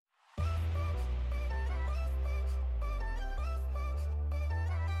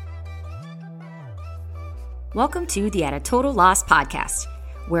Welcome to the At a Total Loss podcast,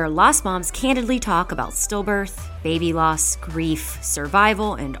 where lost moms candidly talk about stillbirth, baby loss, grief,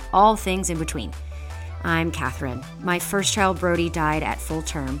 survival, and all things in between. I'm Catherine. My first child, Brody, died at full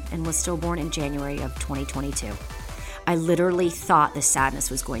term and was stillborn in January of 2022. I literally thought the sadness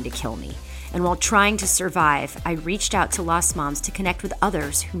was going to kill me. And while trying to survive, I reached out to lost moms to connect with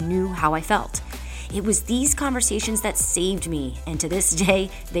others who knew how I felt. It was these conversations that saved me, and to this day,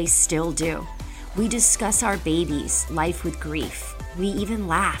 they still do. We discuss our babies, life with grief. We even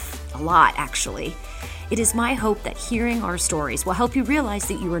laugh, a lot actually. It is my hope that hearing our stories will help you realize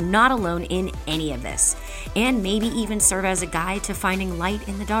that you are not alone in any of this, and maybe even serve as a guide to finding light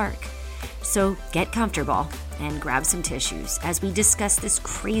in the dark. So get comfortable and grab some tissues as we discuss this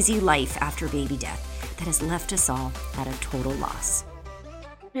crazy life after baby death that has left us all at a total loss.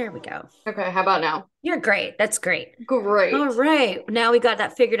 There we go. Okay, how about now? You're great. That's great. Great. All right. Now we got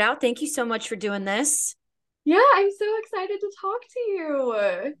that figured out. Thank you so much for doing this. Yeah, I'm so excited to talk to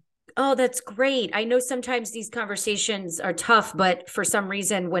you. Oh, that's great. I know sometimes these conversations are tough, but for some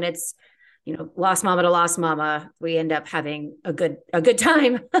reason when it's, lost mama to lost mama, we end up having a good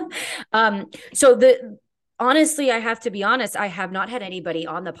time. Honestly, I have to be honest, I have not had anybody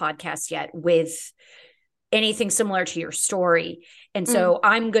on the podcast yet with anything similar to your story. And so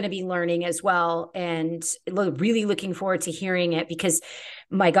I'm going to be learning as well and really looking forward to hearing it because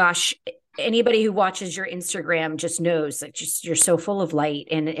my gosh, anybody who watches your Instagram just knows that you're so full of light.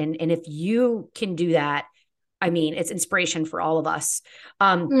 And if you can do that, I mean, it's inspiration for all of us.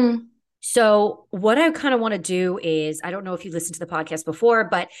 So what I kind of want to do is, I don't know if you listened to the podcast before,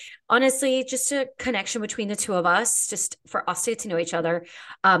 but honestly, just a connection between the two of us, just for us to get to know each other.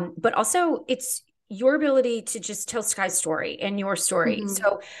 But also it's your ability to just tell Sky's story and your story.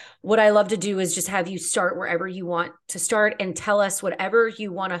 So what I love to do is just have you start wherever you want to start and tell us whatever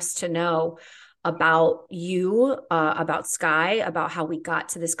you want us to know about you, about Sky, about how we got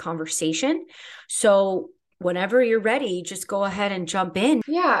to this conversation. So whenever you're ready, just go ahead and jump in.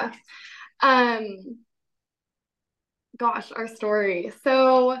 Yeah. Gosh, our story.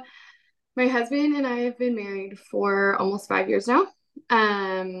 So my husband and I have been married for almost 5 years now.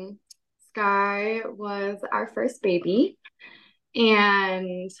 Sky was our first baby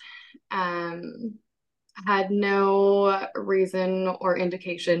and had no reason or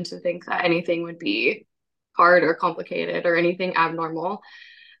indication to think that anything would be hard or complicated or anything abnormal.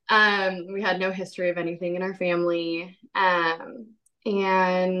 We had no history of anything in our family.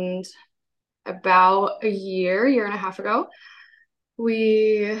 And about a year and a half ago,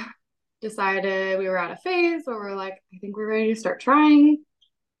 we decided we were at a phase where we're like, I think we're ready to start trying.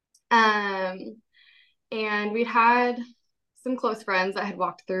 And we'd had some close friends that had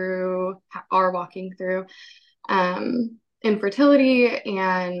are walking through infertility,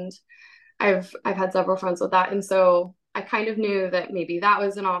 and I've had several friends with that. And so I kind of knew that maybe that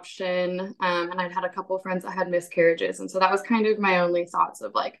was an option. And I'd had a couple of friends that had miscarriages. And so that was kind of my only thoughts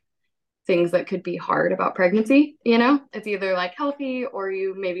of like things that could be hard about pregnancy. It's either like healthy or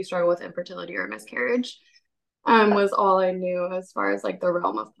you maybe struggle with infertility or miscarriage. Was all I knew as far as like the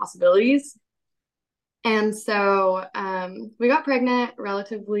realm of possibilities. And so we got pregnant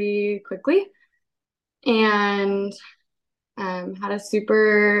relatively quickly and had a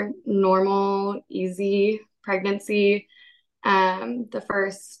super normal, easy pregnancy. The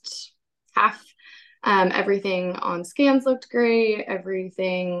first half, everything on scans looked great,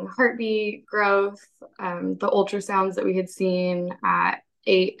 everything, heartbeat, growth, the ultrasounds that we had seen at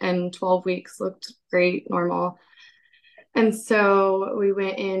 8 and 12 weeks looked great, normal. And so we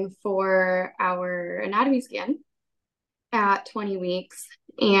went in for our anatomy scan at 20 weeks,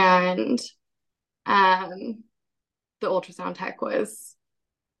 and the ultrasound tech was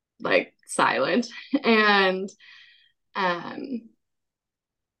like silent. And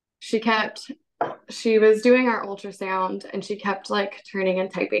she was doing our ultrasound and she kept like turning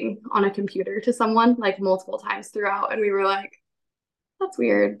and typing on a computer to someone like multiple times throughout. And we were like, that's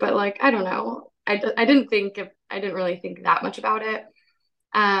weird, but like, I don't know. I didn't really think that much about it.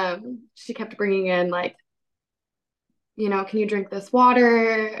 She kept bringing in like, can you drink this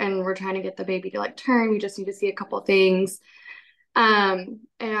water? And we're trying to get the baby to like turn. We just need to see a couple of things.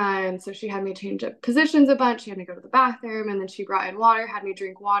 And so she had me change up positions a bunch. She had me go to the bathroom, and then she brought in water, had me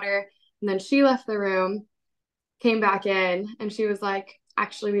drink water. And then she left the room, came back in, and she was like,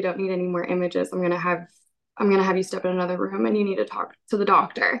 actually, we don't need any more images. I'm going to have you step in another room and you need to talk to the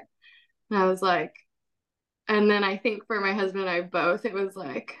doctor. And I was like, and then I think for my husband and I both, it was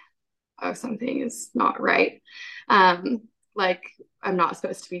like, oh, something is not right. Like I'm not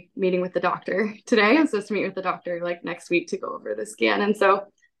supposed to be meeting with the doctor today. I'm supposed to meet with the doctor like next week to go over the scan. And so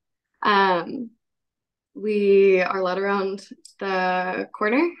we are led around the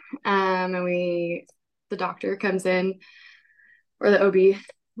corner, and the doctor comes in, or the OB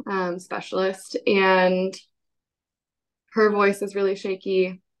specialist, and her voice is really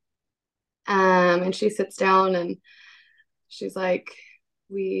shaky. And she sits down and she's like,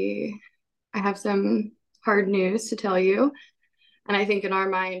 I have some hard news to tell you. And I think in our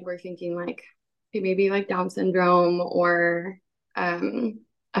mind, we're thinking like, maybe like Down syndrome or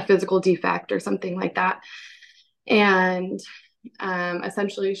a physical defect or something like that. And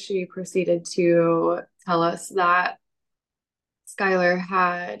essentially, she proceeded to tell us that Skylar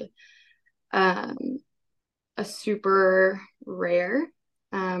had a super rare,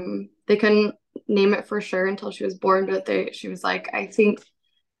 they couldn't name it for sure until she was born, but she was like, I think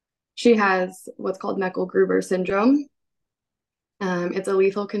she has what's called Meckel-Gruber syndrome. It's a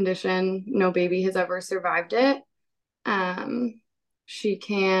lethal condition. No baby has ever survived it. She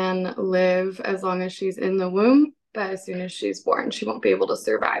can live as long as she's in the womb, but as soon as she's born, she won't be able to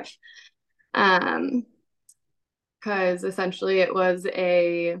survive. Because essentially it was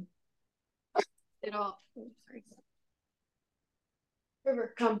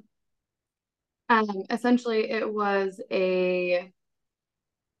River, come. Essentially it was a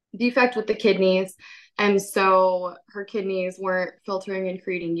defect with the kidneys. And so her kidneys weren't filtering and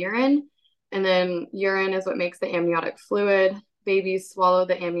creating urine. And then urine is what makes the amniotic fluid. Babies swallow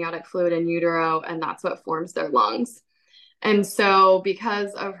the amniotic fluid in utero, and that's what forms their lungs. And so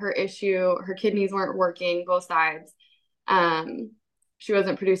because of her issue, her kidneys weren't working, both sides. She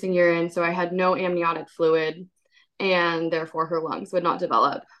wasn't producing urine, so I had no amniotic fluid, and therefore her lungs would not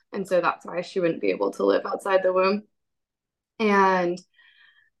develop. And so that's why she wouldn't be able to live outside the womb. And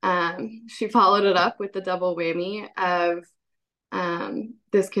she followed it up with the double whammy of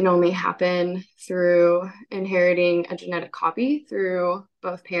this can only happen through inheriting a genetic copy through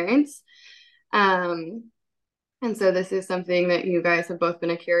both parents. And so this is something that you guys have both been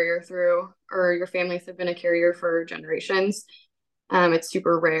a carrier through, or your families have been a carrier for generations. It's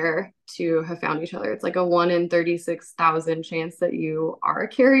super rare to have found each other. It's like a 1 in 36,000 chance that you are a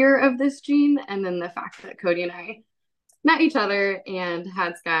carrier of this gene. And then the fact that Cody and I met each other and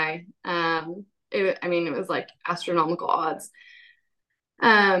had Sky, it was like astronomical odds.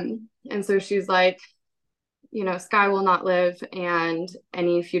 And so she's like, Sky will not live, and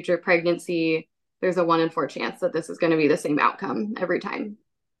any future pregnancy, there's a 1 in 4 chance that this is going to be the same outcome every time.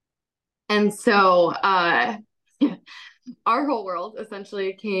 And so our whole world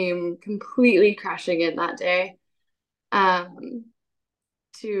essentially came completely crashing in that day, to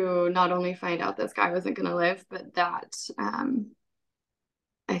not only find out that Sky wasn't going to live, but that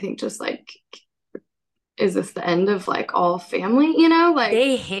I think just like, is this the end of like all family, like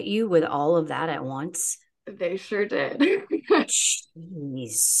they hit you with all of that at once? They sure did.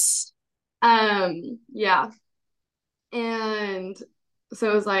 Jeez. Yeah. And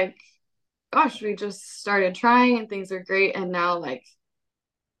so it was like, gosh, we just started trying and things are great. And now, like,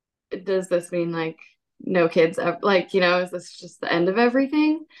 does this mean like no kids ever, like, is this just the end of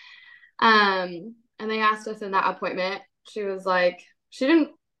everything? And they asked us in that appointment, she was like, she didn't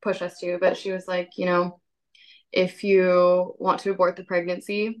push us to, but she was like, if you want to abort the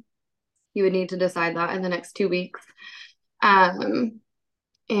pregnancy, you would need to decide that in the next 2 weeks. And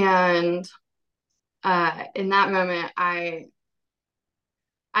in that moment, I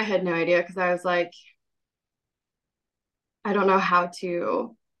had no idea, because I was like, I don't know how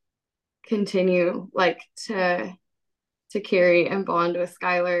to continue like to carry and bond with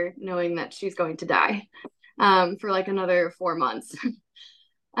Skylar knowing that she's going to die for like another 4 months.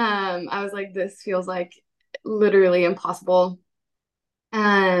 I was like, this feels like literally impossible.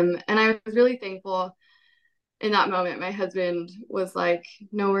 And I was really thankful in that moment. My husband was like,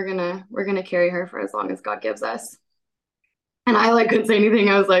 no, we're gonna carry her for as long as God gives us. And I like couldn't say anything.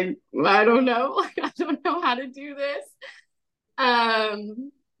 I was like, I don't know. I don't know how to do this.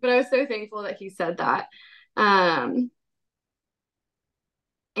 But I was so thankful that he said that. And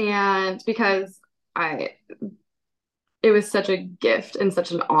because it was such a gift and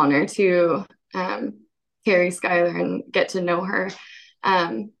such an honor to carry Skylar and get to know her,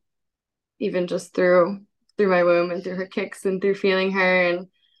 even just through my womb and through her kicks and through feeling her and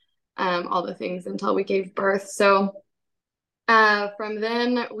all the things until we gave birth. So from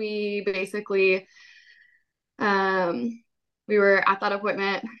then we basically we were at that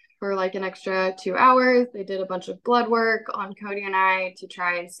appointment for like an extra 2 hours. They did a bunch of blood work on Cody and I to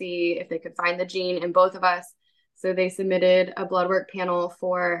try and see if they could find the gene in both of us. So they submitted a blood work panel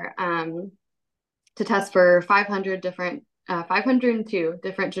for to test for 502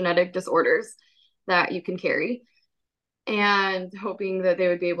 different genetic disorders that you can carry, and hoping that they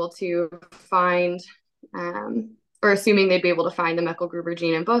would be able to find or assuming they'd be able to find the Meckel-Gruber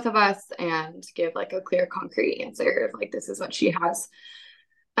gene in both of us and give like a clear, concrete answer of like, this is what she has.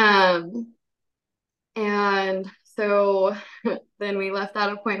 And so then we left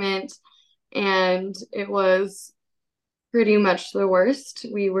that appointment, and it was pretty much the worst.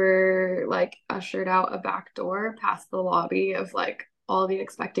 We were like ushered out a back door past the lobby of like all the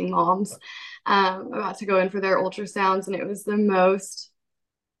expecting moms, about to go in for their ultrasounds. And it was the most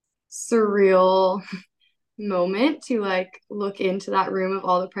surreal moment to like look into that room of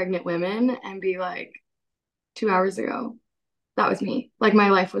all the pregnant women and be like, 2 hours ago, that was me. Like my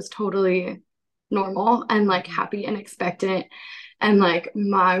life was totally normal and like happy and expectant. And like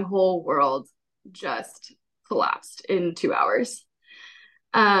my whole world just collapsed in 2 hours.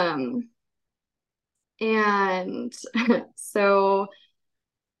 And so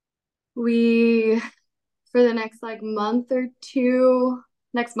we, for the next like month or two,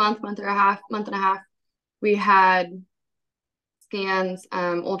 next month or a half, month and a half, we had scans,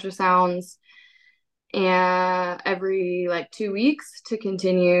 ultrasounds, and every like 2 weeks to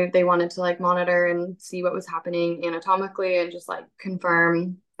continue. They wanted to like monitor and see what was happening anatomically and just like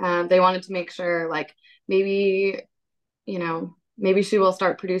confirm. They wanted to make sure like maybe, maybe she will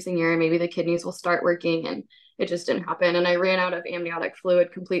start producing urine, maybe the kidneys will start working, and it just didn't happen. And I ran out of amniotic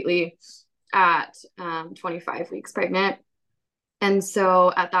fluid completely at 25 weeks pregnant. And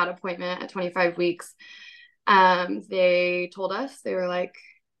so at that appointment at 25 weeks, they told us, they were like,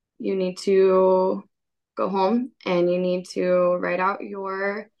 you need to go home and you need to write out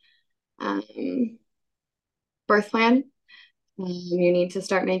your birth plan. You need to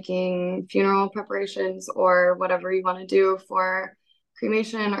start making funeral preparations or whatever you want to do for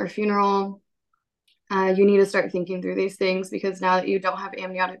cremation or funeral. You need to start thinking through these things, because now that you don't have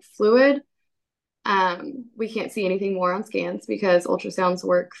amniotic fluid, we can't see anything more on scans because ultrasounds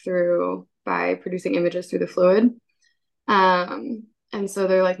work through by producing images through the fluid. And so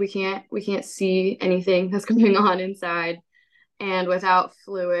they're like, we can't see anything that's going on inside. And without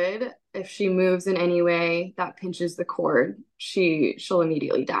fluid, if she moves in any way that pinches the cord, she'll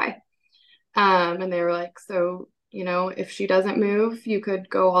immediately die. And they were like, so, if she doesn't move, you could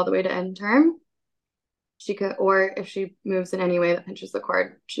go all the way to end term. She could, or if she moves in any way that pinches the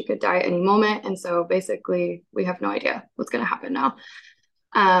cord, she could die at any moment. And so basically we have no idea what's going to happen now.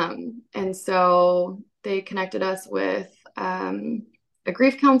 And so they connected us with, a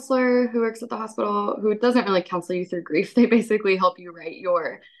grief counselor who works at the hospital, who doesn't really counsel you through grief. They basically help you write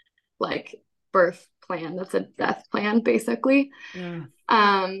your like birth plan. That's a death plan, basically. Yeah.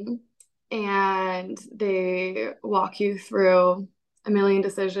 And they walk you through a million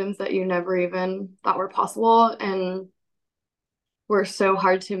decisions that you never even thought were possible and were so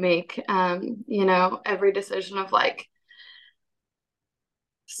hard to make. Every decision of like,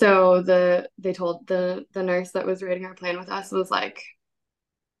 so they told the nurse that was writing our plan with us was like,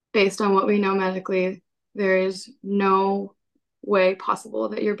 based on what we know medically, there is no way possible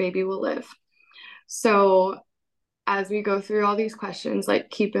that your baby will live. So as we go through all these questions, like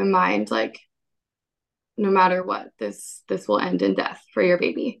keep in mind, like no matter what, this will end in death for your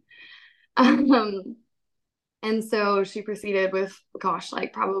baby. And so she proceeded with, gosh,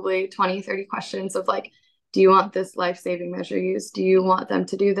 like probably 20, 30 questions of like, do you want this life-saving measure used? Do you want them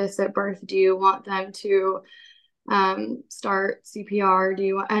to do this at birth? Do you want them to start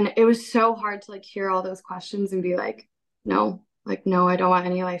CPR? And it was so hard to like hear all those questions and be like, no, I don't want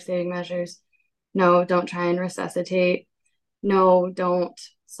any life-saving measures. No, don't try and resuscitate. No, don't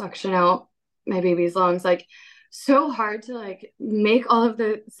suction out my baby's lungs. Like, so hard to like say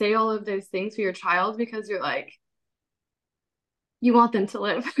all of those things for your child, because you're like, you want them to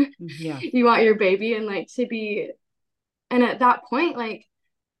live. Yeah. You want your baby and like to be, and at that point, like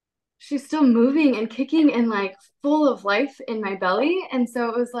she's still moving and kicking and like full of life in my belly. And so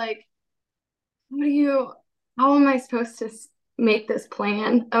it was like, how am I supposed to make this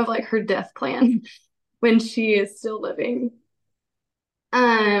plan of like her death plan when she is still living?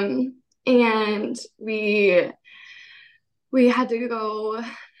 And we had to go,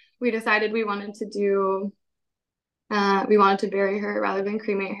 we decided we wanted to bury her rather than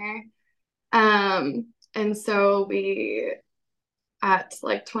cremate her. And so at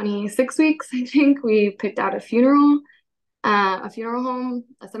like 26 weeks, I think, we picked out a funeral home,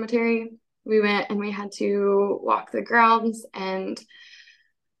 a cemetery. We went and we had to walk the grounds and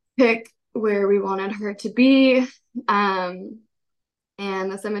pick where we wanted her to be. And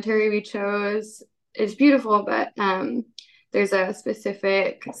the cemetery we chose is beautiful, but there's a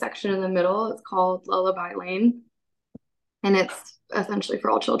specific section in the middle. It's called Lullaby Lane, and it's essentially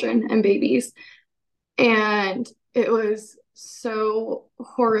for all children and babies. And it was so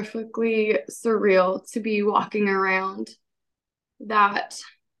horrifically surreal to be walking around that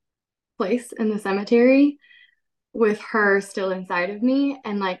place in the cemetery with her still inside of me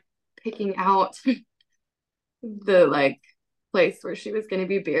and like picking out the like place where she was going to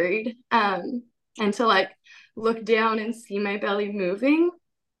be buried. And to like look down and see my belly moving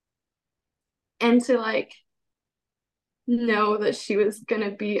and to like know that she was going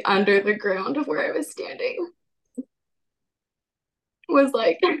to be under the ground of where I was standing was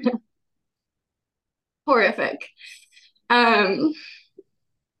like horrific. Um,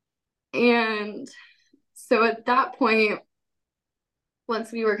 and so at that point,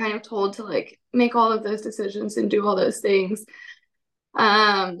 once we were kind of told to like make all of those decisions and do all those things,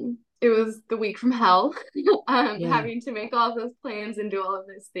 it was the week from hell, having to make all of those plans and do all of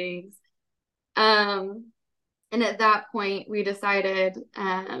those things. And at that point, we decided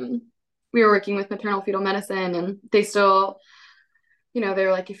we were working with maternal fetal medicine, and they still, they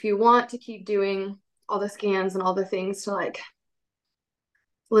were like, if you want to keep doing all the scans and all the things to like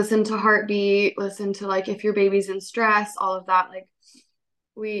listen to heartbeat, listen to like if your baby's in stress, all of that, like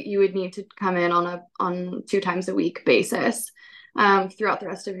you would need to come in on 2 times a week basis throughout the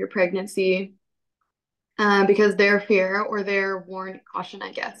rest of your pregnancy, because their fear or their warning caution,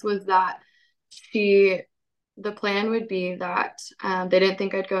 I guess, was that the plan would be that they didn't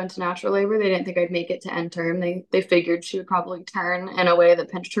think I'd go into natural labor. They didn't think I'd make it to end term. They figured she would probably turn in a way that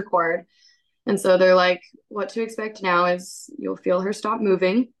pinched her cord. And so they're like, what to expect now is you'll feel her stop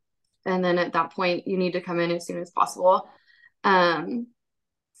moving. And then at that point, you need to come in as soon as possible,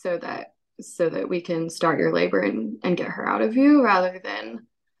 so that we can start your labor and get her out of you rather than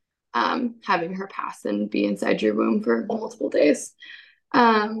having her pass and be inside your womb for multiple days.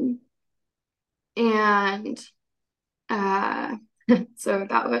 And so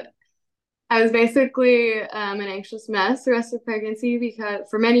I was basically an anxious mess the rest of pregnancy because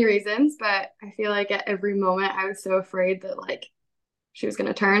for many reasons, but I feel like at every moment I was so afraid that like she was going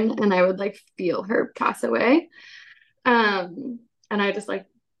to turn and I would like feel her pass away. And I just like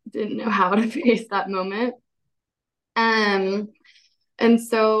didn't know how to face that moment. And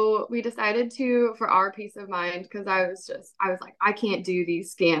so we decided to, for our peace of mind, because I was like, I can't do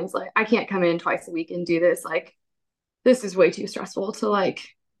these scans. Like, I can't come in twice a week and do this. Like, this is way too stressful to like,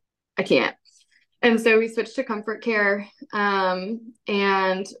 I can't. And so we switched to comfort care.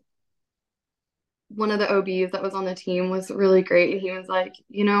 And one of the OBs that was on the team was really great. And he was like,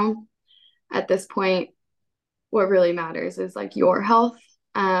 at this point, what really matters is like your health.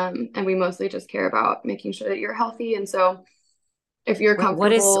 And we mostly just care about making sure that you're healthy. And so if you're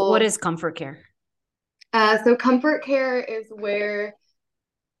comfortable. What is comfort care? So comfort care is where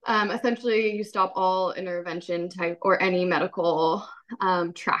essentially you stop all intervention type or any medical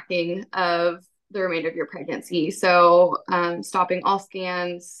tracking of the remainder of your pregnancy. So stopping all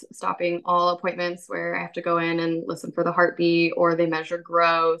scans, stopping all appointments where I have to go in and listen for the heartbeat or they measure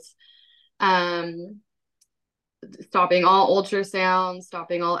growth, stopping all ultrasounds,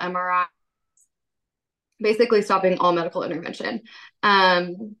 stopping all MRI, basically stopping all medical intervention.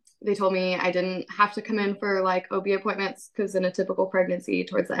 They told me I didn't have to come in for like OB appointments because in a typical pregnancy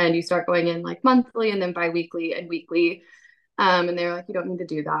towards the end, you start going in like monthly and then biweekly and weekly. And they were like, you don't need to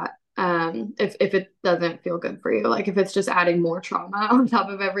do that. If it doesn't feel good for you, like if it's just adding more trauma on top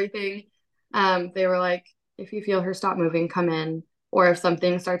of everything, they were like, if you feel her stop moving, come in. Or if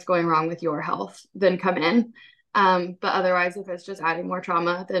something starts going wrong with your health, then come in. But otherwise, if it's just adding more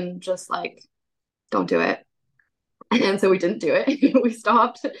trauma, then just like, don't do it. And so we didn't do it. We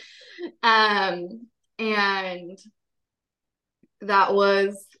stopped. And that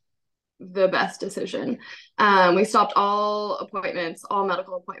was the best decision. We stopped all appointments, all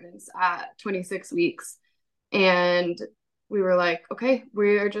medical appointments at 26 weeks. And we were like, okay,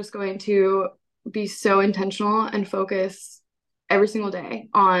 we're just going to be so intentional and focus every single day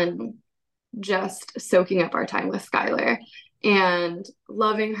on just soaking up our time with Skylar and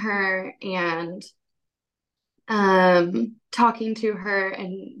loving her and talking to her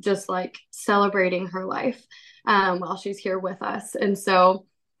and just like celebrating her life while she's here with us. And so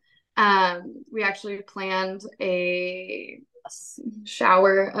we actually planned a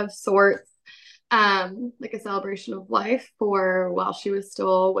shower of sorts, like a celebration of life for while she was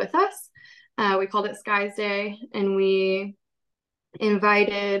still with us. We called it Sky's Day, and we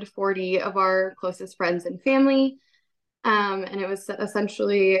invited 40 of our closest friends and family. And it was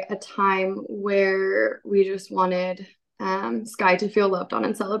essentially a time where we just wanted Sky to feel loved on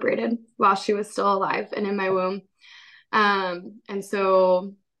and celebrated while she was still alive and in my womb. And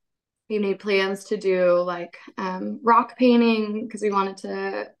so we made plans to do like rock painting because we wanted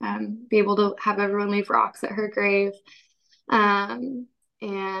to be able to have everyone leave rocks at her grave. And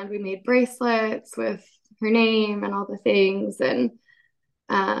we made bracelets with her name and all the things. And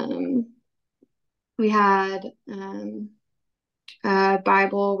we had a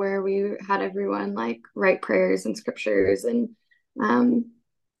Bible where we had everyone like write prayers and scriptures and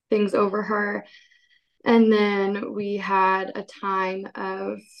things over her. And then we had a time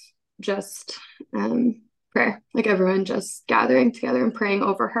of just prayer, like everyone just gathering together and praying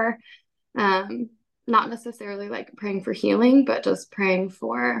over her. Not necessarily like praying for healing, but just praying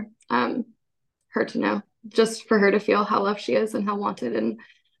for her to know, just for her to feel how loved she is and how wanted and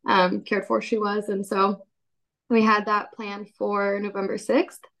cared for she was. And so we had that planned for November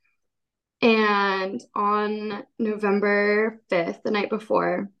 6th. And on November 5th, the night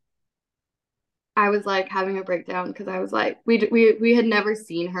before, I was like having a breakdown because I was like, we had never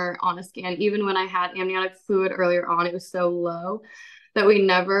seen her on a scan. Even when I had amniotic fluid earlier on, it was so low that we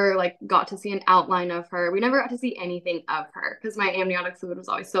never like got to see an outline of her. We never got to see anything of her because my amniotic fluid was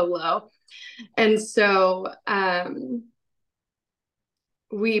always so low. And so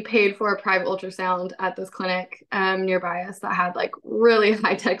we paid for a private ultrasound at this clinic nearby us that had like really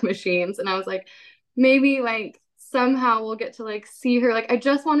high-tech machines. And I was like, maybe like somehow we'll get to like see her. Like, I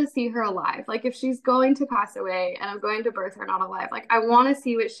just want to see her alive. Like, if she's going to pass away and I'm going to birth her not alive, like I want to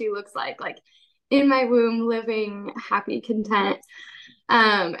see what she looks like in my womb, living, happy, content.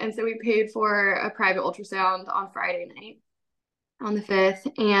 And so we paid for a private ultrasound on Friday night on the 5th,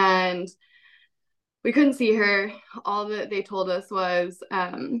 and we couldn't see her. All that they told us was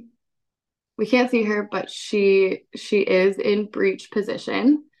we can't see her, but she is in breech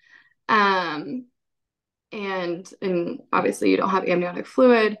position. And obviously you don't have amniotic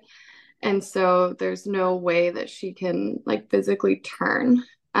fluid, and so there's no way that she can like physically turn.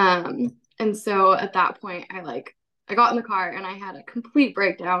 And so at that point I got in the car and I had a complete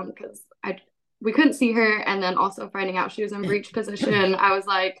breakdown because we couldn't see her, and then also finding out she was in breech position, I was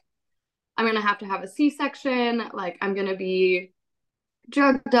like, I'm gonna have to have a C-section. Like, I'm gonna be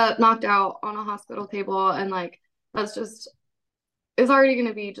drugged up, knocked out on a hospital table, and like that's just it's already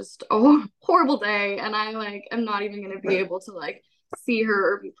gonna be just a horrible day. And I like am not even gonna be able to like see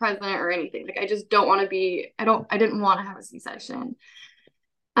her or be present or anything. Like, I just don't want to be. I didn't want to have a C-section.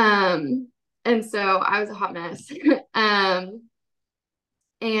 And so I was a hot mess.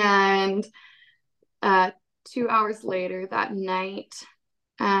 And 2 hours later that night,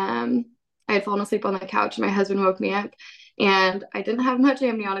 I had fallen asleep on the couch and my husband woke me up, and I didn't have much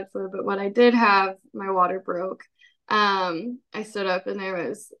amniotic fluid, but what I did have, my water broke. I stood up and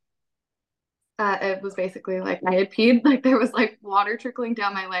it was basically like I had peed, like there was like water trickling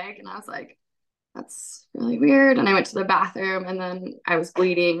down my leg, and I was like, that's really weird. And I went to the bathroom and then I was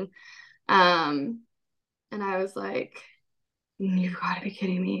bleeding. And I was like, you've got to be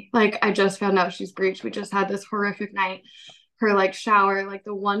kidding me. Like, I just found out she's breached. We just had this horrific night. Her like shower, like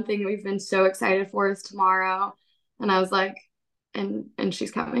the one thing we've been so excited for is tomorrow. And I was like, and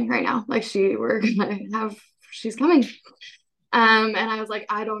she's coming right now. Like, she's coming. And I was like,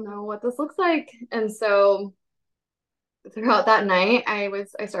 I don't know what this looks like. And so throughout that night, I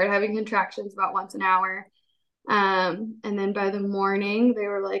started having contractions about once an hour. And then by the morning, they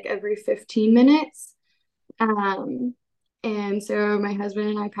were like every 15 minutes. And so my husband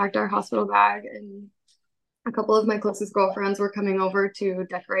and I packed our hospital bag, and a couple of my closest girlfriends were coming over to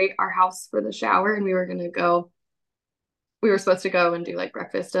decorate our house for the shower, and we were supposed to go and do like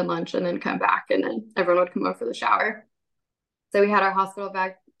breakfast and lunch and then come back, and then everyone would come over for the shower. So we had our hospital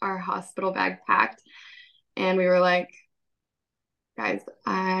bag packed, and we were like, guys,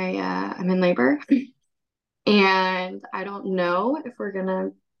 I'm in labor and I don't know if we're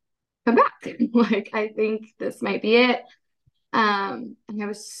gonna come back. Like, I think this might be it. And I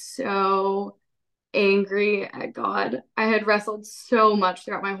was so angry at God. I had wrestled so much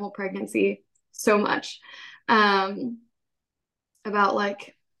throughout my whole pregnancy, so much, about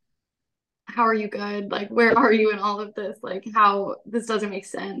like, how are you good? Like, where are you in all of this? Like, how this doesn't make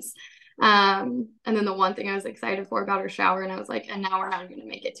sense. And then the one thing I was excited for about her shower, and I was like, and now we're not even gonna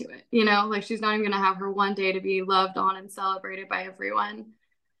make it to it, like she's not even gonna have her one day to be loved on and celebrated by everyone.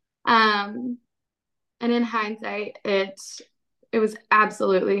 And in hindsight, it was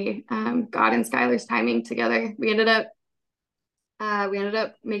absolutely God and Skylar's timing together. We ended up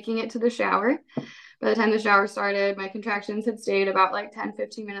making it to the shower. By the time the shower started, my contractions had stayed about like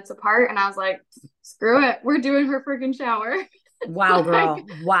 10-15 minutes apart, and I was like, screw it, we're doing her freaking shower. Wow, girl.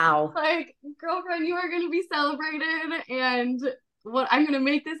 Wow. Like, girlfriend, you are going to be celebrated, and I'm going to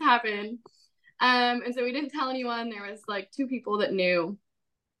make this happen. And so we didn't tell anyone. There was like 2 people that knew.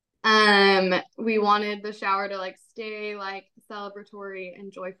 We wanted the shower to like stay like celebratory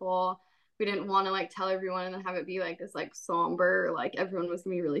and joyful. we didn't want to like tell everyone and then have it be like this like somber, like everyone was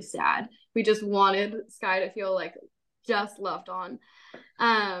gonna be really sad. We just wanted Sky to feel like just loved on.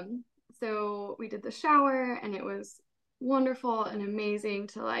 So we did the shower and it was wonderful and amazing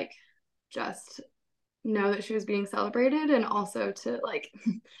to like just know that she was being celebrated, and also to like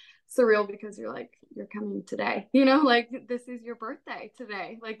surreal because you're like, you're coming today, you know, like this is your birthday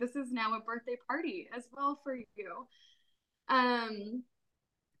today, like this is now a birthday party as well for you.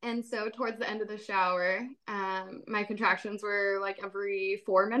 And so towards the end of the shower, my contractions were like every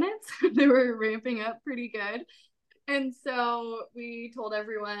 4 minutes. They were ramping up pretty good. And so we told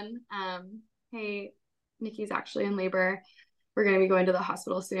everyone, hey, Nikki's actually in labor. We're going to be going to the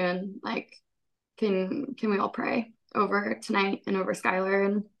hospital soon. Like, can we all pray over tonight and over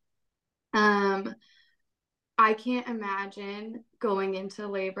Skylar? And I can't imagine going into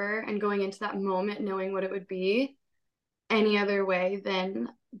labor and going into that moment knowing what it would be any other way than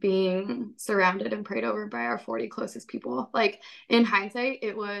being surrounded and prayed over by our 40 closest people. Like, in hindsight,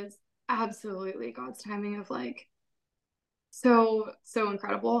 it was absolutely God's timing of like so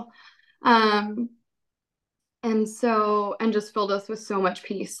incredible. And just filled us with so much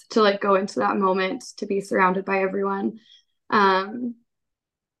peace to like go into that moment, to be surrounded by everyone.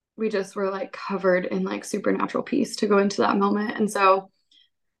 We just were like covered in like supernatural peace to go into that moment. And so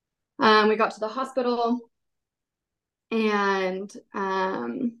we got to the hospital, and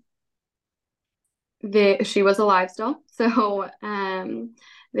she was alive still. So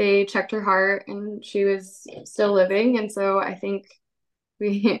they checked her heart and she was still living. And so I think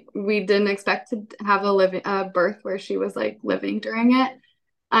we didn't expect to have a birth where she was like living during it.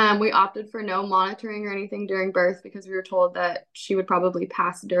 We opted for no monitoring or anything during birth because we were told that she would probably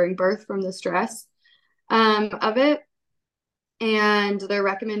pass during birth from the stress of it. And their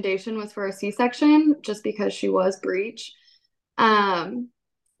recommendation was for a C-section just because she was breech.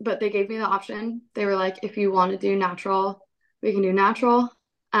 But they gave me the option. They were like, if you want to do natural, we can do natural.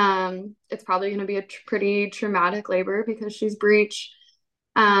 It's probably going to be a pretty traumatic labor because she's breech,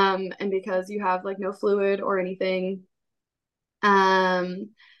 and because you have like no fluid or anything. And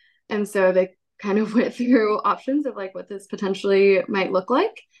so they kind of went through options of like what this potentially might look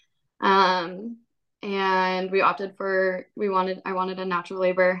like. And we opted for, I wanted a natural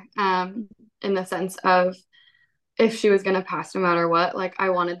labor, in the sense of if she was going to pass no matter what, like I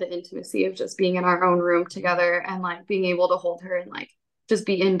wanted the intimacy of just being in our own room together and like being able to hold her and like just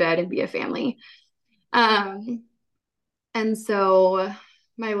be in bed and be a family. And so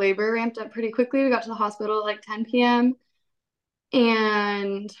my labor ramped up pretty quickly. We got to the hospital at like 10 p.m.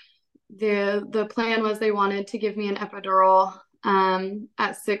 and the plan was they wanted to give me an epidural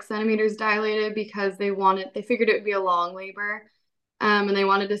at 6 centimeters dilated because they figured it would be a long labor. And they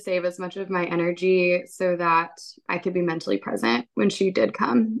wanted to save as much of my energy so that I could be mentally present when she did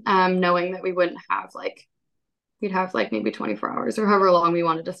come, knowing that we'd have like maybe 24 hours or however long we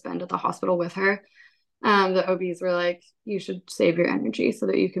wanted to spend at the hospital with her. The OBs were like, you should save your energy so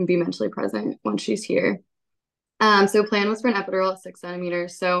that you can be mentally present when she's here. So plan was for an epidural at 6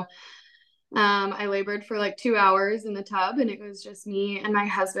 centimeters. So I labored for like 2 hours in the tub, and it was just me and my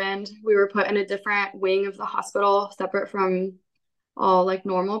husband. We were put in a different wing of the hospital, separate from all like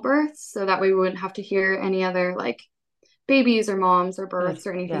normal births, so that way we wouldn't have to hear any other like babies or moms or births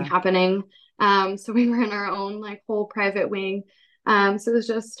or anything happening. So we were in our own like whole private wing. So it was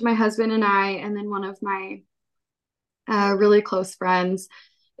just my husband and I, and then one of my really close friends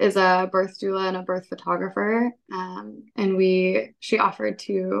is a birth doula and a birth photographer. And she offered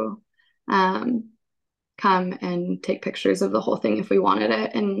to come and take pictures of the whole thing if we wanted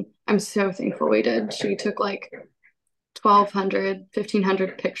it. And I'm so thankful we did. She took like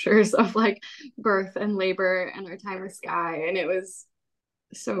 1,500 pictures of like birth and labor and our time with Sky. And it was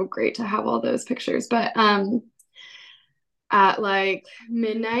so great to have all those pictures. But at like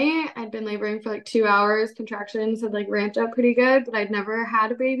midnight, I'd been laboring for like 2 hours. Contractions had like ramped up pretty good, but I'd never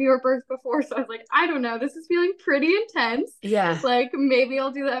had a baby or birth before. So I was like, I don't know, this is feeling pretty intense. Yeah. Like maybe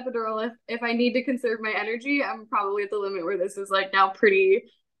I'll do the epidural if I need to conserve my energy. I'm probably at the limit where this is like now pretty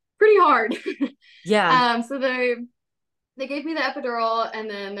hard. Yeah. So they gave me the epidural, and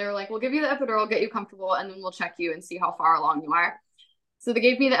then they were like, we'll give you the epidural, get you comfortable, and then we'll check you and see how far along you are. So they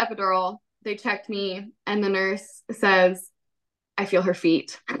gave me the epidural, they checked me, and the nurse says, I feel her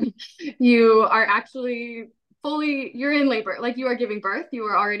feet. You are actually you're in labor. Like you are giving birth. You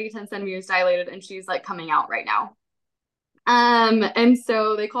are already 10 centimeters dilated, and she's like coming out right now. And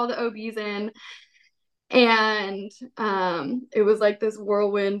so they called the OBs in, and it was like this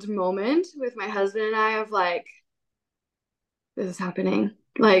whirlwind moment with my husband and I of like, this is happening.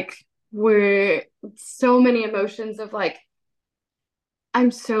 Like we're so many emotions of like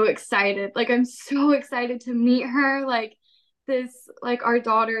I'm so excited. Like, I'm so excited to meet her. Like, this, like, our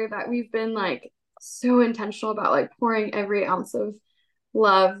daughter that we've been like so intentional about, like pouring every ounce of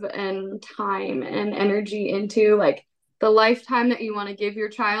love and time and energy into, like the lifetime that you want to give your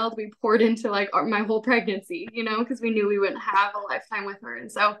child, we poured into like my whole pregnancy, you know, because we knew we wouldn't have a lifetime with her.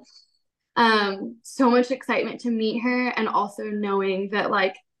 And so so much excitement to meet her, and also knowing that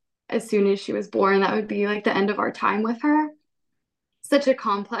like as soon as she was born, that would be like the end of our time with her. Such a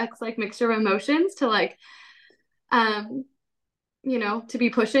complex like mixture of emotions to like um you know, to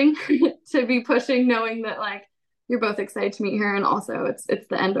be pushing to be pushing, knowing that like you're both excited to meet her, and also it's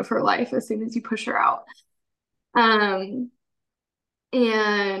the end of her life as soon as you push her out. um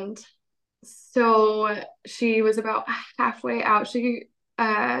and so she was about halfway out. She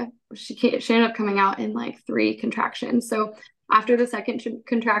ended up coming out in like 3 contractions. So after the second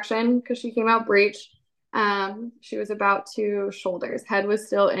contraction, because she came out breech, she was about to shoulders. Head was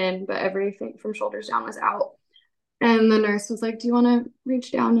still in, but everything from shoulders down was out. And the nurse was like, "Do you want to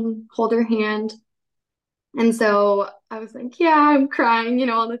reach down and hold her hand?" And so I was like, "Yeah," I'm crying, you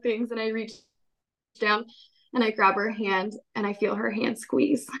know, all the things. And I reached down and I grab her hand and I feel her hand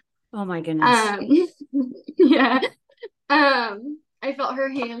squeeze. Oh my goodness. Um, yeah. I felt her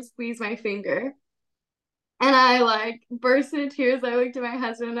hand squeeze my finger. And I like burst into tears. I looked at my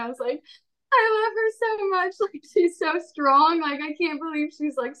husband and I was like, "I love her so much. Like, she's so strong. Like, I can't believe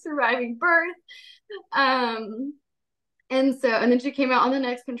she's like surviving birth." Um, and then she came out on the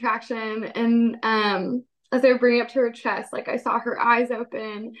next contraction, and as they were bringing up to her chest, like I saw her eyes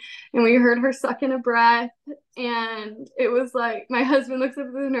open and we heard her suck in a breath. And it was like my husband looks up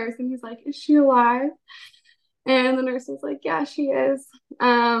at the nurse and he's like, "Is she alive?" And the nurse was like, "Yeah, she is."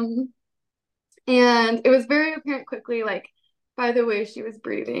 And it was very apparent quickly, like by the way she was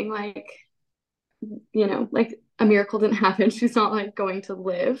breathing, like, you know, like a miracle didn't happen. She's not like going to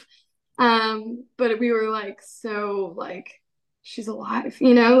live. But we were like, so like she's alive,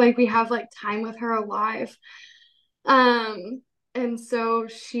 you know, like we have like time with her alive. Um, and so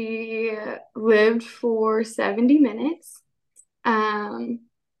she lived for 70 minutes. Um,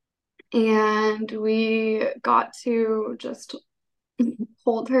 and we got to just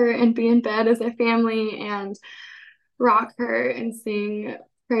hold her and be in bed as a family and rock her and sing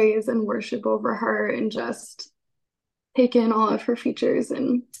praise and worship over her and just take in all of her features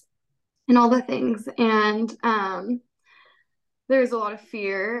and all the things. And there's a lot of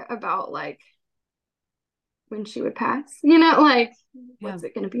fear about like when she would pass, you know, like what's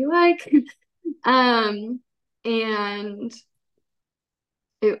it going to be like? um and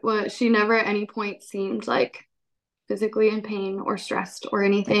she never at any point seemed like physically in pain or stressed or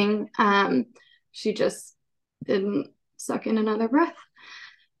anything. She just didn't suck in another breath.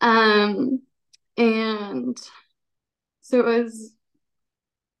 um and so it was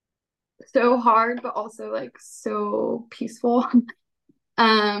so hard but also like so peaceful.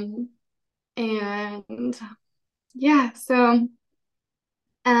 um and yeah, so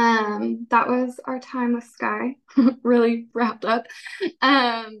that was our time with Sky. Really wrapped up.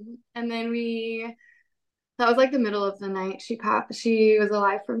 And then that was like the middle of the night. She was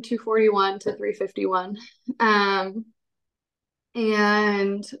alive from 2:41 to 3:51. um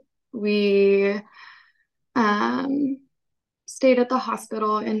and we um stayed at the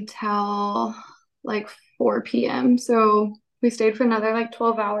hospital until like 4 p.m. So we stayed for another like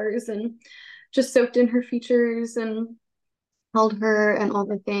 12 hours and just soaked in her features and held her and all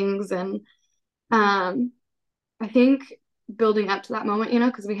the things. And um, I think building up to that moment, you know,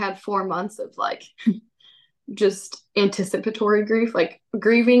 because we had 4 months of like just anticipatory grief, like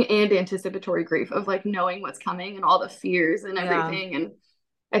grieving and anticipatory grief of like knowing what's coming and all the fears and everything. And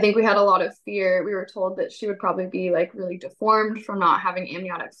I think we had a lot of fear. We were told that she would probably be like really deformed from not having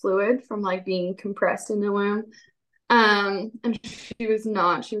amniotic fluid from like being compressed in the womb. And she was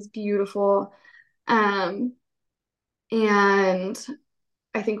not. She was beautiful. Um, and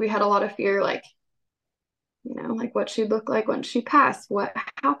I think we had a lot of fear, like, you know, like what she'd look like when she passed, what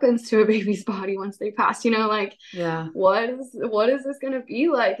happens to a baby's body once they pass, you know, like, Yeah. what is this going to be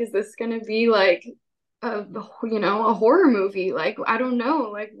like? Is this going to be like a, you know, a horror movie? Like, I don't know,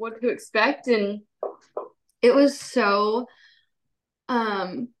 like what to expect. And it was so,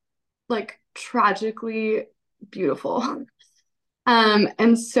 like tragically beautiful,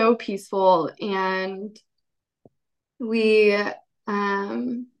 and so peaceful. And we,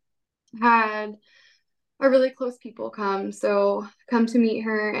 had a really close people come to meet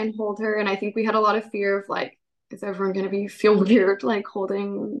her and hold her. And I think we had a lot of fear of like, is everyone going to feel weird like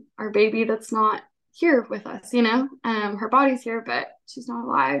holding our baby that's not here with us, you know? Her body's here but she's not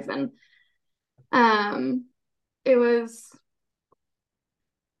alive. And it was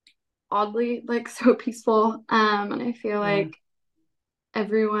oddly like so peaceful. And I feel Yeah. like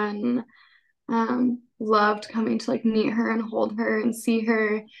everyone loved coming to like meet her and hold her and see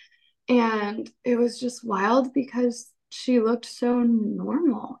her. And it was just wild because she looked so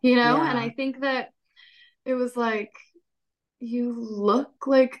normal, you know? And Yeah. I think that it was like, you look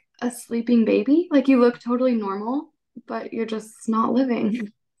like a sleeping baby. Like you look totally normal, but you're just not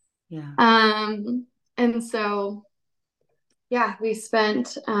living. Yeah. Um, and so yeah, we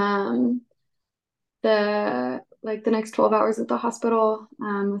spent the next 12 hours at the hospital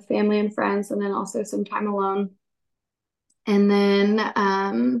with family and friends, and then also some time alone. And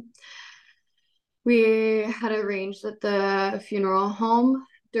then we had arranged that the funeral home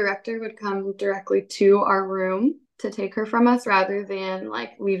director would come directly to our room to take her from us rather than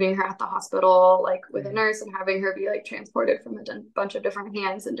like leaving her at the hospital like with a Right. nurse and having her be like transported from a bunch of different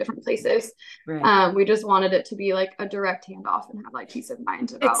hands in different places. Right. We just wanted it to be like a direct handoff and have like peace of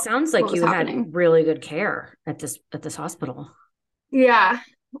mind It about sounds what like was you had happening. really good care at this hospital. Yeah.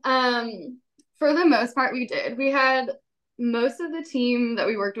 For the most part, we did. We had most of the team that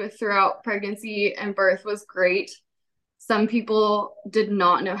we worked with throughout pregnancy and birth was great. Some people did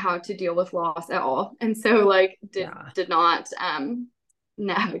not know how to deal with loss at all, and so like did Yeah. did not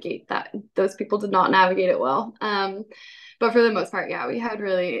navigate that. Those people did not navigate it well. But for the most part, yeah, we had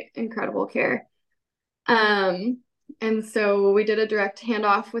really incredible care. Um, and so we did a direct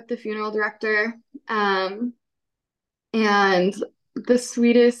handoff with the funeral director. And he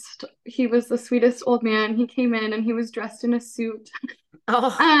was the sweetest old man. He came in and he was dressed in a suit.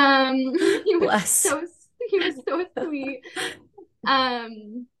 Oh, Um, he was bless. so he was so sweet.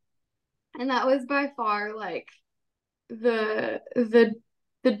 Um, and that was by far like the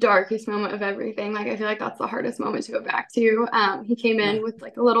darkest moment of everything. Like I feel like that's the hardest moment to go back to. He came Yeah. in with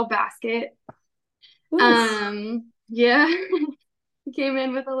like a little basket. Oof. Yeah, he came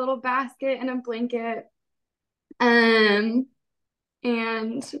in with a little basket and a blanket. Um,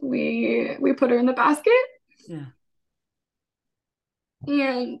 and we put her in the basket Yeah.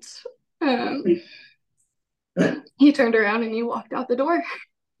 and um he turned around and he walked out the door.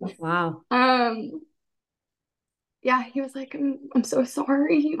 Wow. Um, yeah, he was like, I'm so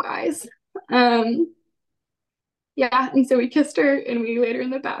sorry, you guys. Um, yeah, and so we kissed her and we laid her in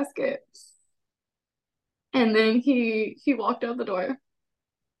the basket. And then he walked out the door.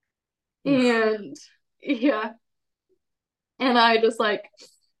 Oof. And yeah, and I just like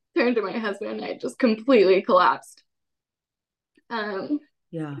turned to my husband and I just completely collapsed. Um,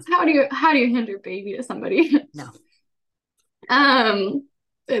 Yeah. 'Cause how do you hand your baby to somebody? No. Um,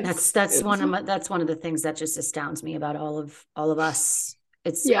 That's it's that's one of the things that just astounds me about all of us.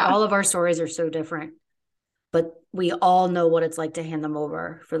 It's yeah, all of our stories are so different, but we all know what it's like to hand them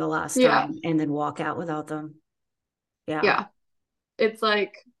over for the last yeah, time and then walk out without them. Yeah. yeah. It's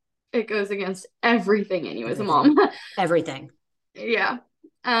like it goes against everything in you as a Everything. mom. Everything. Yeah.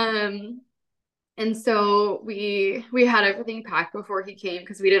 Um, and so we had everything packed before he came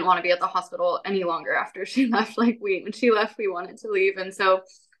because we didn't want to be at the hospital any longer after she left. Like when she left, we wanted to leave. And so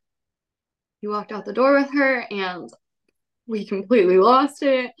he walked out the door with her and we completely lost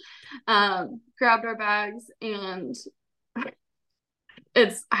it. Grabbed our bags and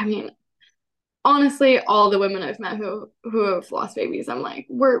I mean, honestly, all the women I've met who have lost babies, I'm like,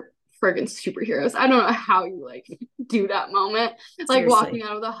 we're friggin' superheroes. I don't know how you like do that moment. Like walking Seriously.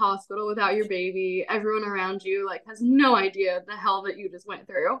 out of the hospital without your baby, everyone around you like has no idea the hell that you just went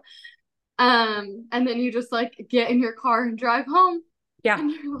through. And then you just like get in your car and drive home Yeah.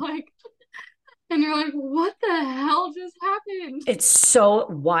 and you're like, what the hell just happened? It's so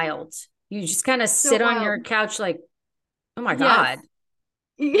wild. You just kind of So sit on wild. your couch like, oh my Yes.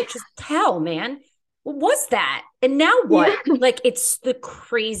 God, just tell, man. What was that? And now Yeah. what? Like, it's the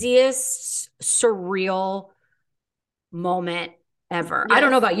craziest, surreal moment ever. I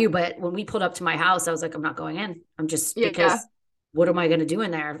don't know Yes. about you, but when we pulled up to my house, I was like, I'm not going in. I'm just Yeah. because what am I going to do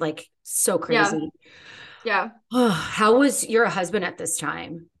in there? Like, so Yeah. crazy. Yeah. How was your husband at this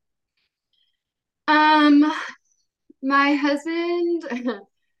time? Um, my husband,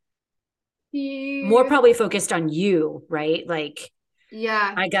 More he, probably focused on you, right? Like,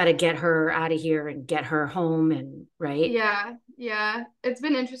 yeah, I got to get her out of here and get her home and right. yeah, yeah. It's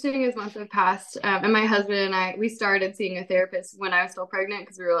been interesting as months have passed. And my husband and I, we started seeing a therapist when I was still pregnant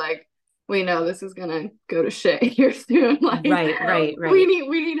because we were like, we know this is gonna go to shit here soon. Like, Right, right, we right.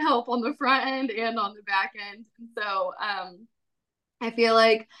 need help on the front end and on the back end. And so, I feel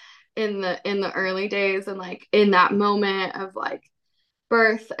like in the early days and like in that moment of like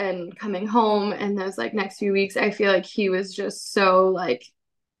birth and coming home and those like next few weeks, I feel like he was just so like,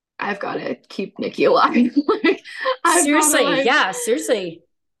 I've got to keep Nikki alive. Like, I've got to Seriously, like, yeah, seriously.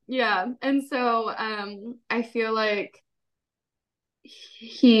 Yeah. And so I feel like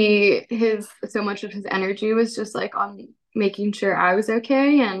his so much of his energy was just like on making sure I was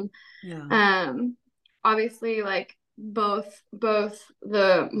okay. And Yeah. um obviously like both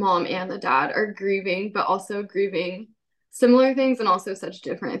the mom and the dad are grieving, but also grieving similar things and also such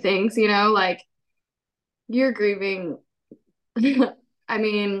different things, you know, like you're grieving. I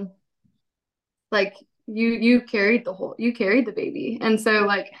mean, like you carried the baby. And so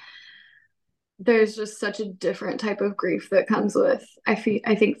like there's just such a different type of grief that comes with I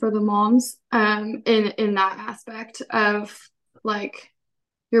think for the moms in that aspect of like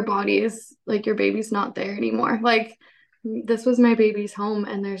your body is like your baby's not there anymore. Like this was my baby's home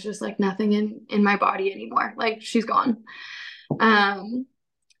and there's just like nothing in my body anymore. Like she's gone. Um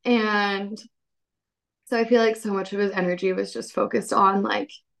and so I feel like so much of his energy was just focused on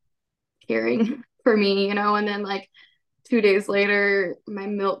like caring for me, you know, and then like 2 days later, my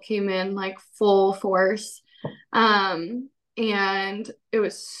milk came in like full force. And it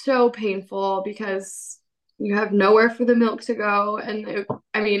was so painful because you have nowhere for the milk to go. And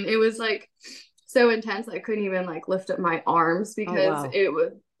I mean, it was like so intense. I couldn't even like lift up my arms Oh, because wow.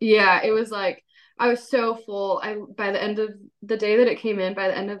 it was like, I was so full. By the end of the day that it came in, by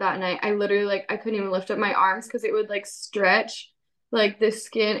the end of that night, I literally like, I couldn't even lift up my arms because it would like stretch like the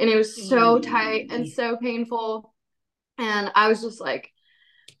skin and it was so tight and Eee. so painful. And I was just like,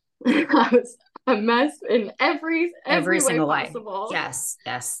 I was a mess in Every every way single way. possible. Yes.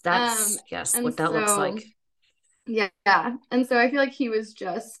 Yes. Um, Yes, and what that looks so like. yeah, and so I feel like he was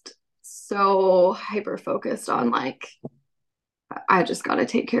just so hyper focused on like, I just got to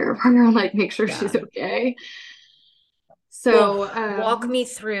take care of her and like make sure she's Yeah. okay. Well, So walk me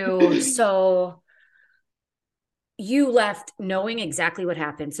through. So you left knowing exactly what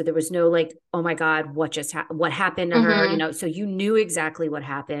happened. So there was no like, oh my God, what happened to her? mhm, So you knew exactly what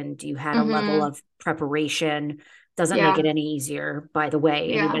happened. You had a level mhm, of preparation. Doesn't make yeah, it any easier, by the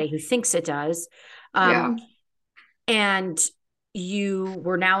way, yeah, anybody who thinks it does. Um, yeah, and you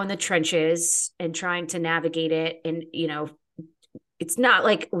were now in the trenches and trying to navigate it. And, it's not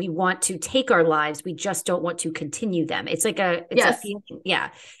like we want to take our lives. We just don't want to continue them. It's a yes, feeling. Yeah.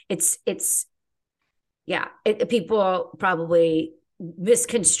 It's yeah, people probably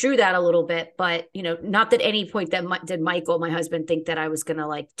misconstrue that a little bit, but not that any point that did Michael, my husband, think that I was gonna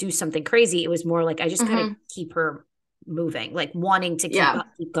like do something crazy. It was more like I just gotta mhm, keep her moving, like wanting to keep yeah, up,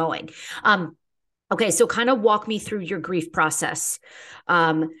 keep going. Um, okay, so kind of walk me through your grief process.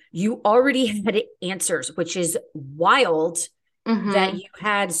 You already had answers, which is wild that mhm, you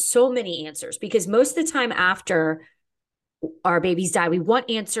had so many answers because most of the time after our babies die, we want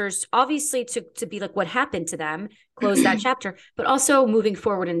answers obviously to be like what happened to them, close that chapter, but also moving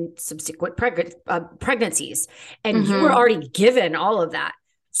forward in subsequent pregnancies. And you were mhm, already given all of that,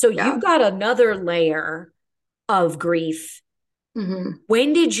 so yeah, you've got another layer of grief. mhm,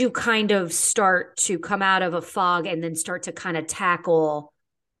 When did you kind of start to come out of a fog and then start to kind of tackle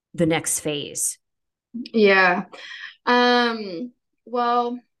the next phase? yeah.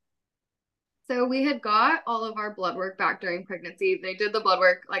 Well, so we had got all of our blood work back during pregnancy. They did the blood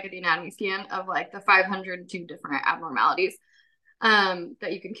work like at the anatomy scan of like the 502 different abnormalities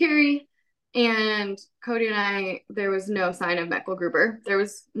that you can carry. And Cody and I, there was no sign of Meckel-Gruber. There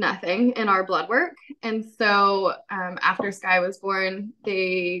was nothing in our blood work. And so after Sky was born,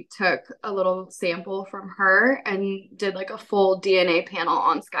 they took a little sample from her and did like a full DNA panel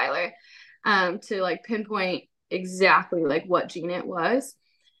on Skylar to like pinpoint exactly like what gene it was.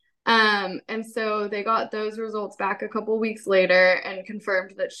 And so they got those results back a couple weeks later and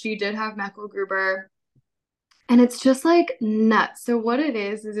confirmed that she did have Meckel-Gruber. And it's just like nuts. So what it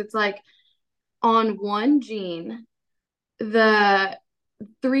is it's like on one gene, the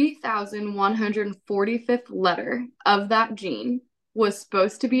 3,145th letter of that gene was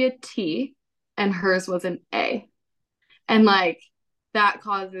supposed to be a T and hers was an A. And like that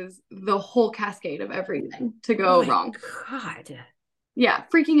causes the whole cascade of everything to Oh go my wrong. God. Yeah,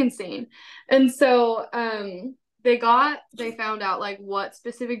 freaking insane. And so they found out like what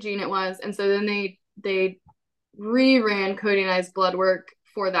specific gene it was, and so then they reran Cody and I's blood work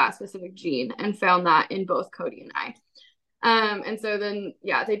for that specific gene and found that in both Cody and I. And so then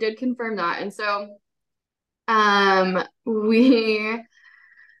yeah, they did confirm that. And so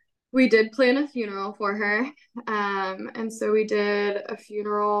we did plan a funeral for her. And so we did a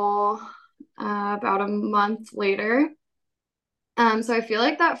funeral about a month later. So I feel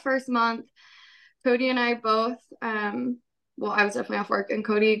like that first month, Cody and I both, well, I was definitely off work, and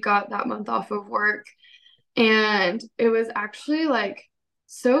Cody got that month off of work. And it was actually like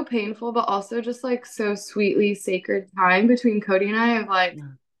so painful, but also just like so sweetly sacred time between Cody and I of like, Yeah.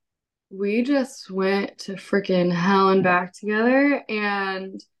 we just went to freaking hell and back together.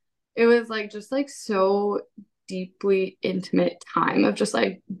 And it was like just like so deeply intimate time of just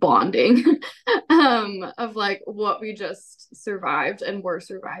like bonding of like what we just survived and were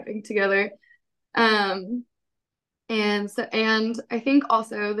surviving together. Um and I think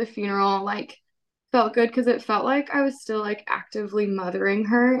also the funeral like felt good because it felt like I was still like actively mothering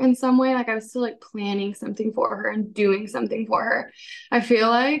her in some way. Like I was still like planning something for her and doing something for her. I feel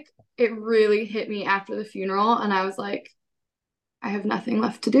like it really hit me after the funeral, and I was like, I have nothing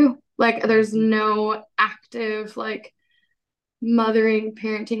left to do. Like there's no active like mothering,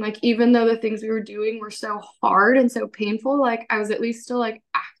 parenting. Like even though the things we were doing were so hard and so painful, like I was at least still like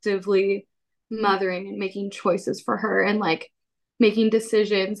actively mothering and making choices for her and like making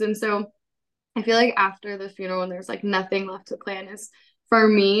decisions. And so I feel like after the funeral, when there's like nothing left to plan, is for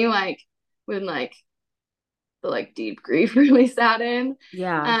me like when like the like deep grief really sat in.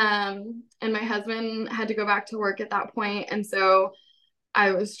 Yeah. And my husband had to go back to work at that point, and so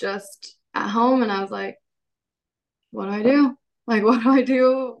I was just at home, and I was like, what do I do? Like, what do I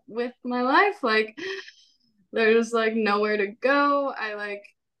do with my life? Like, there's like nowhere to go. I like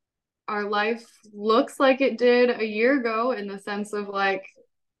our life looks like it did a year ago in the sense of like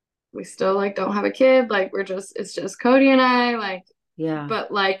we still like don't have a kid. Like we're just it's just Cody and I like, Yeah.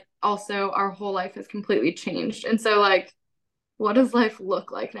 but like also our whole life has completely changed. And so like what does life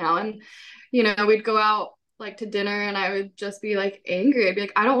look like now? And we'd go out like to dinner and I would just be like angry. I'd be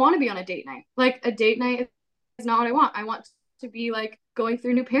like, I don't want to be on a date night. Like a date night is not what I want. I want to be like going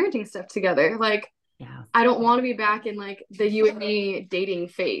through new parenting stuff together. Like Yeah. I don't want to be back in like the you and me dating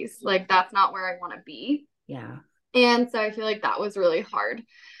phase. Like that's not where I want to be. Yeah. And so I feel like that was really hard.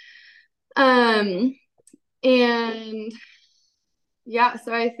 Um and yeah,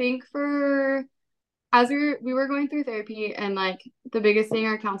 so I think for as we were going through therapy, and like the biggest thing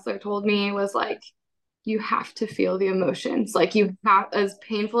our counselor told me was like you have to feel the emotions. Like you have, as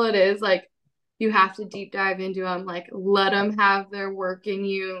painful it is, like you have to deep dive into them, like let them have their work in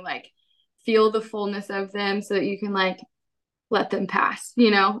you, like feel the fullness of them so that you can like let them pass.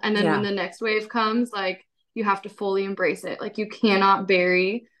 And then when Yeah. the next wave comes, like you have to fully embrace it. Like you cannot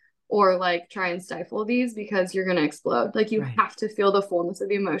bury or like try and stifle these because you're going to explode. Like you Right. have to feel the fullness of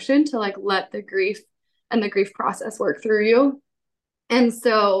the emotion to like let the grief and the grief process work through you. And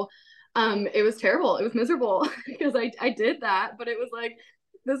so it was terrible. It was miserable because I did that, but it was like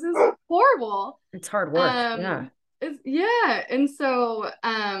this is horrible. It's hard work. Yeah. Yeah. And so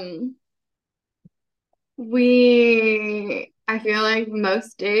I feel like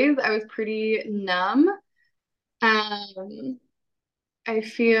most days I was pretty numb. Um, I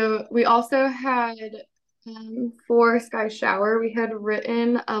feel we also had for Sky Shower, we had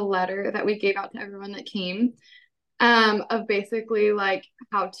written a letter that we gave out to everyone that came, of basically like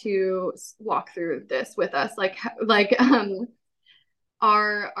how to walk through this with us, like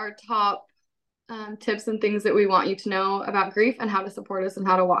our top tips and things that we want you to know about grief and how to support us and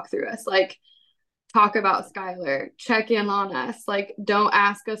how to walk through us. Like talk about Skylar, check in on us. Like, don't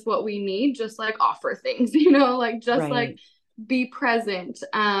ask us what we need, just like offer things, like just like Right. be present.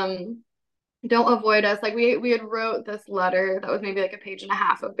 Don't avoid us. Like we had wrote this letter that was maybe like a page and a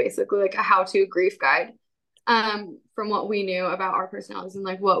half of basically like a how-to grief guide, from what we knew about our personalities and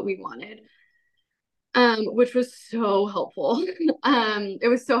like what we wanted. Which was so helpful. It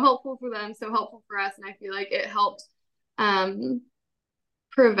was so helpful for them, so helpful for us, and I feel like it helped um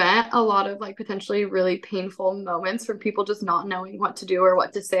prevent a lot of like potentially really painful moments from people just not knowing what to do or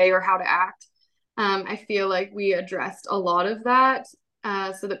what to say or how to act. I feel like we addressed a lot of that,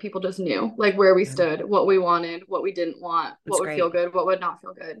 so that people just knew like where we Yeah. stood, what we wanted, what we didn't want, That's what would feel great. good, what would not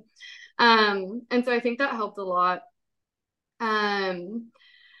feel good. And so I think that helped a lot. Um,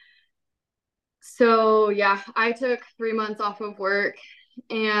 so yeah, I took 3 months off of work,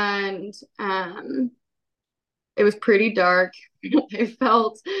 and it was pretty dark. I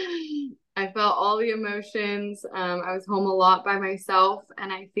felt I felt all the emotions. I was home a lot by myself,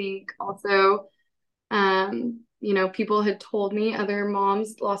 and I think also, people had told me, other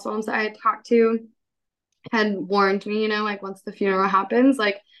moms, lost moms that I had talked to, had warned me, like once the funeral happens,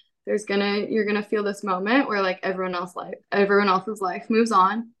 like you're gonna feel this moment where like everyone else's life moves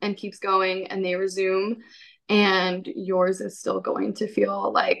on and keeps going, and they resume, and yours is still going to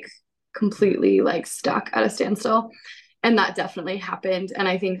feel like completely like stuck at a standstill. And that definitely happened. And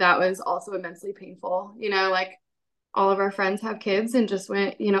I think that was also immensely painful. Like all of our friends have kids and just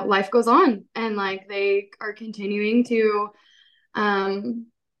went, life goes on, and like they are continuing to um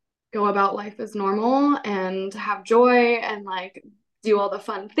go about life as normal and have joy and like do all the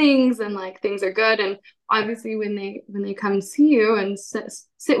fun things and like things are good. And obviously when they come see you and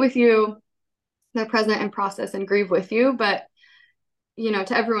sit with you, they're present and process and grieve with you. But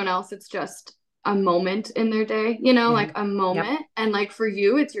to everyone else, it's just a moment in their day, Yeah. like a Yep. moment. And like for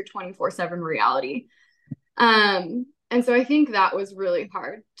you, it's your 24/7 reality. And so I think that was really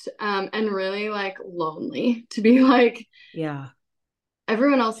hard, and really like lonely to be like, Yeah.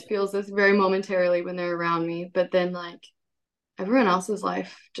 everyone else feels this very momentarily when they're around me, but then like everyone else's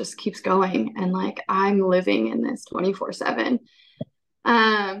life just keeps going and like I'm living in this 24/7.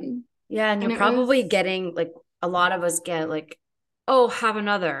 Um, Yeah. And you're and it probably was, getting like a lot of us get like, oh, have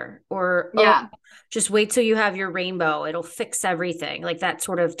another, or oh, yeah, just wait till you have your rainbow. It'll fix everything, like that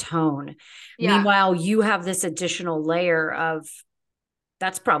sort of tone. yeah. Meanwhile, you have this additional layer of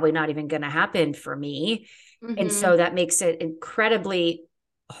that's probably not even going to happen for me. And Mm-hmm. so that makes it incredibly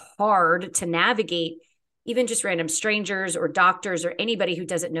hard to navigate even just random strangers or doctors or anybody who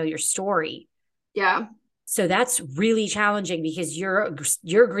doesn't know your story. Yeah. So that's really challenging because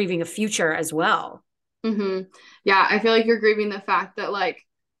you're grieving a future as well. Mm-hmm. Yeah. I feel like you're grieving the fact that like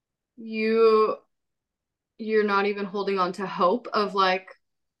you you're not even holding on to hope of like,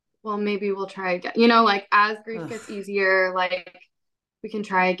 well, maybe we'll try again. Like as grief Ugh. gets easier, like we can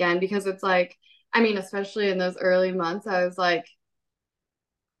try again because it's like, I mean, especially in those early months, I was like,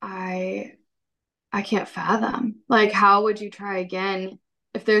 I I can't fathom. Like, how would you try again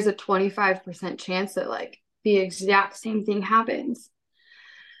if there's a 25% chance that like the exact same thing happens?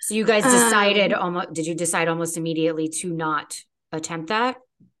 So you guys decided Um, almost, did you decide almost immediately to not attempt that?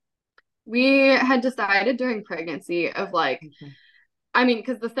 we had decided during pregnancy of like, Okay. I mean,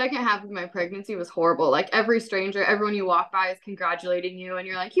 because the second half of my pregnancy was horrible. Like every stranger, everyone you walk by is congratulating you, and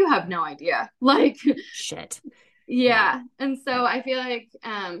you're like, you have no idea. Like, Shit. Yeah. yeah. And so I feel like,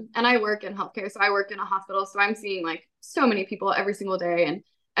 and I work in healthcare, so I work in a hospital, so I'm seeing like so many people every single day, and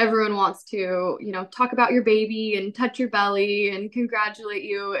everyone wants to, talk about your baby and touch your belly and congratulate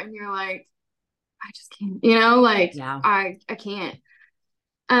you, and you're like, I just can't, like Yeah. I can't.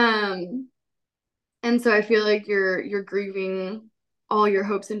 Um, and so I feel like you're grieving all your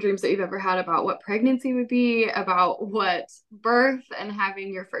hopes and dreams that you've ever had about what pregnancy would be, about what birth and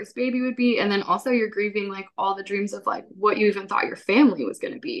having your first baby would be, and then also you're grieving like all the dreams of like what you even thought your family was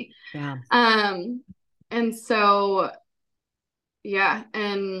going to be. Yeah. Um, and so yeah,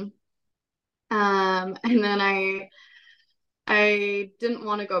 and then I didn't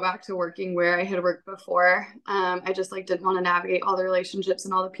want to go back to working where I had worked before. I just like didn't want to navigate all the relationships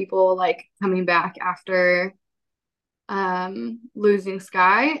and all the people like coming back after losing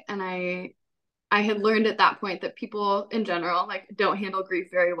Sky. And I had learned at that point that people in general like don't handle grief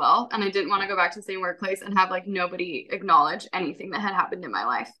very well. And I didn't want to go back to the same workplace and have like nobody acknowledge anything that had happened in my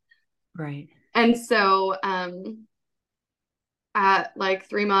life. Right. And so at like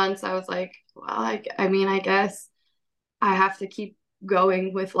 3 months, I was like, well, I mean, I guess I have to keep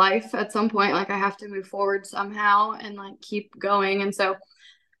going with life at some point. Like I have to move forward somehow and like keep going. And so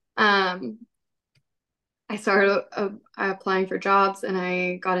um I started applying for jobs and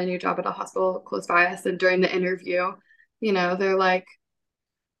I got a new job at a hospital close by us. And during the interview, they're like,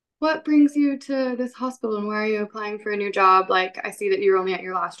 what brings you to this hospital and why are you applying for a new job? Like, I see that you're only at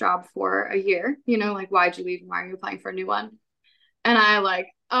your last job for a year, like, why'd you leave and why are you applying for a new one? And I like,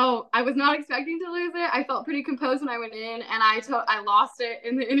 oh, I was not expecting to lose it. I felt pretty composed when I went in and I lost it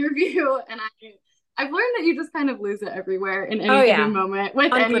in the interview. And I've learned that you just kind of lose it everywhere in Oh, any given yeah. moment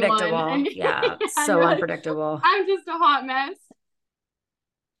with anyone. And, Unpredictable. Yeah. and So you're like, unpredictable. I'm just a hot mess.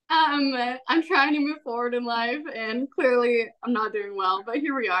 I'm trying to move forward in life and clearly I'm not doing well, but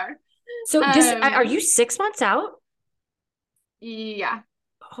here we are. So just are Um, you 6 months out? yeah,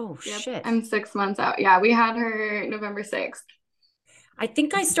 Oh, yep. shit. I'm 6 months out. Yeah, we had her November 6th. I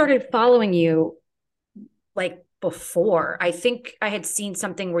think I started following you like before. I think I had seen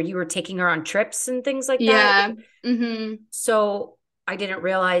something where you were taking her on trips and things like that. Yeah. Mm-hmm. So I didn't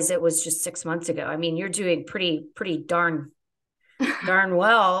realize it was just 6 months ago. I mean, you're doing pretty darn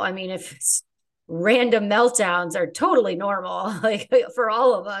well. I mean, if it's random meltdowns are totally normal, like for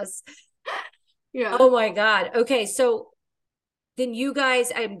all of us. Yeah. Oh my God. Okay. So then you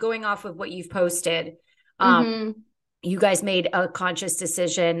guys, I'm going off of what you've posted. Um, Mm-hmm. you guys made a conscious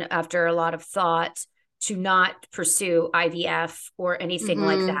decision after a lot of thought to not pursue IVF or anything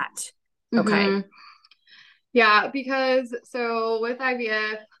like Mm-hmm. that. Okay. Mm-hmm. Yeah, because so with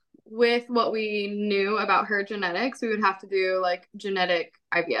IVF, with what we knew about her genetics, we would have to do like genetic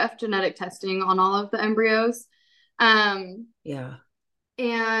IVF, genetic testing on all of the embryos. Um, Yeah.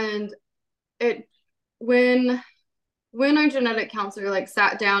 and it when when our genetic counselor like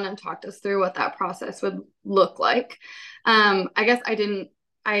sat down and talked us through what that process would look like, I guess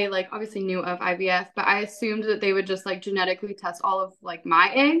I like obviously knew of IVF, but I assumed that they would just like genetically test all of like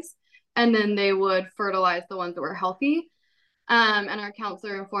my eggs and then they would fertilize the ones that were healthy. And our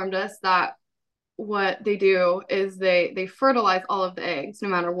counselor informed us that what they do is they fertilize all of the eggs no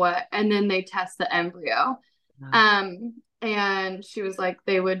matter what, and then they test the embryo. Wow. And she was like,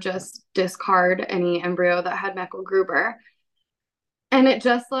 they would just discard any embryo that had Meckel-Gruber. And it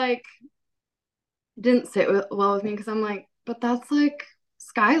just like didn't sit well with me because I'm like, but that's like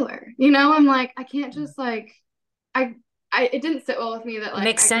Skylar, you know? I'm like, I can't just like, I, it didn't sit well with me that It like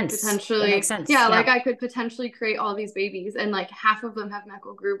makes I could sense. It makes potentially, sense. yeah, Yeah. like I could potentially create all these babies and like half of them have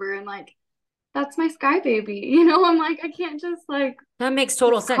Meckel-Gruber and like, that's my sky baby, you know? I'm like, I can't just like That makes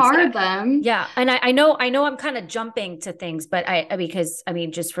total sense. Yeah. discard them. Yeah. And I know I'm kind of jumping to things, but because I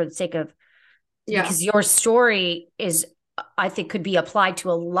mean, just for the sake of, Yeah. because your story is, I think could be applied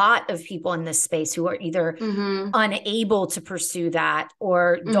to a lot of people in this space who are either Mm-hmm. unable to pursue that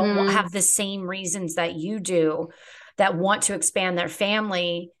or don't Mm-hmm. have the same reasons that you do, that want to expand their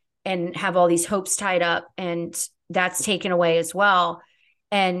family and have all these hopes tied up, and that's taken away as well.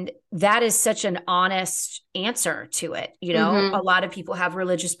 And that is such an honest answer to it. A Mm-hmm. lot of people have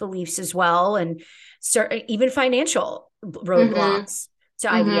religious beliefs as well, and even financial Mm-hmm. roadblocks to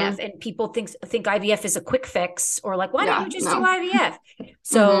IVF. Mm-hmm. And people think IVF is a quick fix, or like, why don't Yeah. you just do No. IVF?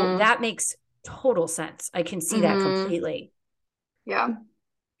 So Mm-hmm. that makes total sense. I can see that Mm-hmm. completely. Yeah.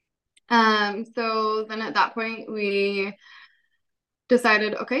 So then at that point we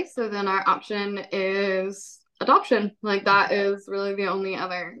decided, okay, so then our option is adoption. Like that is really the only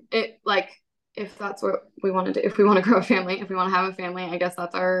other it like if that's what we want to do, if we want to grow a family, if we want to have a family, I guess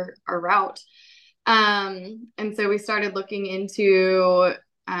that's our route. And so we started looking into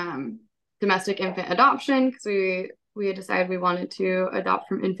domestic infant adoption because we had decided we wanted to adopt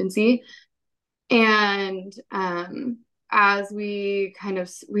from infancy. And as we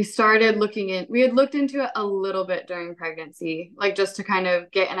started we had looked into it a little bit during pregnancy, like just to kind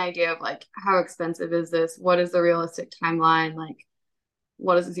of get an idea of like how expensive is this? What is the realistic timeline? Like,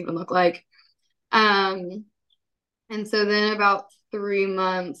 what does this even look like? Um, and so then about 3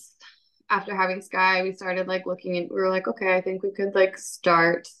 months after having Sky, we started like we were like, okay, I think we could like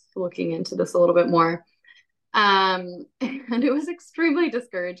start looking into this a little bit more. And it was extremely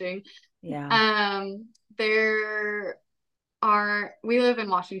discouraging. Yeah. Um, there we live in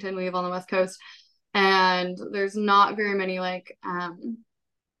Washington, we live on the West Coast, and there's not very many like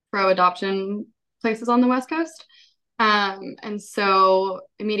pro adoption places on the West Coast. And so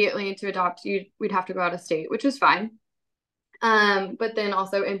immediately to adopt we'd have to go out of state, which is fine. But then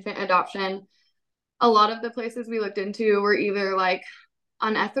also infant adoption, a lot of the places we looked into were either like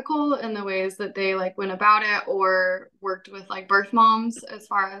unethical in the ways that they like went about it or worked with like birth moms as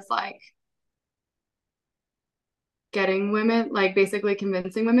far as like getting women, like basically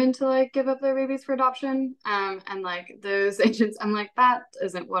convincing women to like give up their babies for adoption. And like those agents, I'm like, that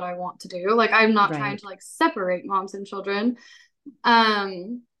isn't what I want to do. Like, I'm not trying Right. to like separate moms and children.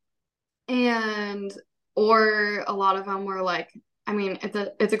 Um, and or a lot of them were like, I mean,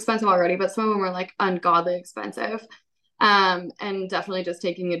 it's expensive already, but some of them were like ungodly expensive. And definitely just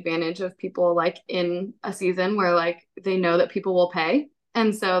taking advantage of people like in a season where like they know that people will pay.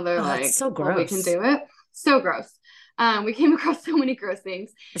 And so they're Oh, that's like, so well, we can gross. do it. So gross. We came across so many gross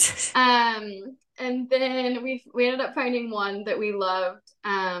things. And then we ended up finding one that we loved.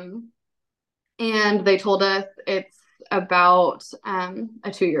 And they told us it's about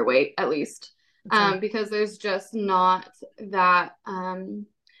a 2 year wait at least. Okay. Because there's just not that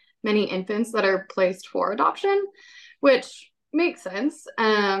many infants that are placed for adoption, which makes sense.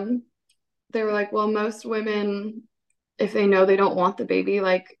 They were like, well, most women, if they know they don't want the baby,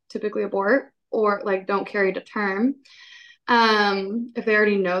 like typically abort or like don't carry to term. If they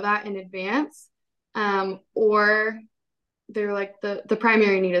already know that in advance, or they're like the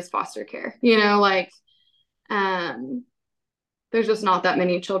primary need is foster care, like um there's just not that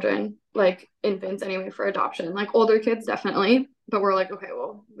many children, like infants anyway, for adoption. Like older kids, definitely. But we're like, okay,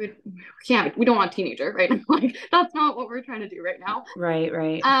 well, we don't want a teenager right now. Like, that's not what we're trying to do right now. Right,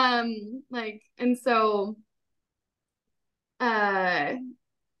 right. And so, uh,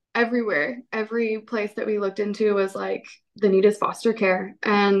 everywhere, every place that we looked into was like, the need is foster care.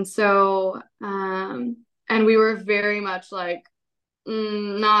 And so, and we were very much like,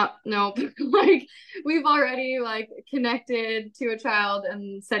 not nope. Like we've already like connected to a child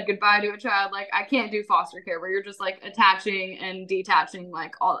and said goodbye to a child. Like I can't do foster care where you're just like attaching and detaching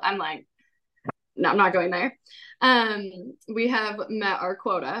like all. I'm like, no, I'm not going there. We have met our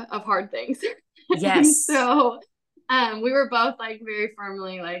quota of hard things. And Yes. so We were both like very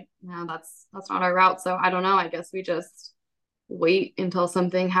firmly like, no, that's not our route. So I don't know. I guess we just wait until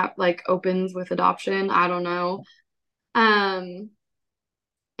something like opens with adoption. I don't know. Um,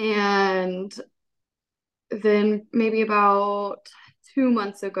 and then maybe about 2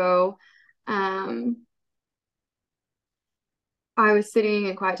 months ago, um, I was sitting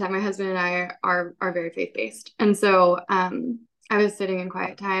in quiet time. My husband and I are very faith-based. And so I was sitting in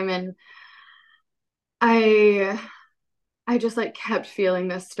quiet time and I I just like kept feeling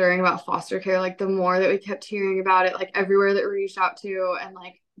this stirring about foster care. Like the more that we kept hearing about it, like everywhere that we reached out to, and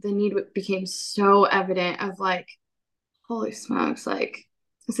like the need became so evident of like, holy smokes, like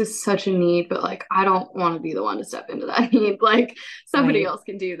this is such a need, but like I don't want to be the one to step into that need. Like somebody Right. else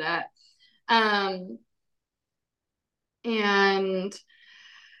can do that. Um, and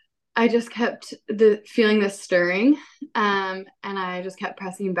I just kept feeling this stirring. And I just kept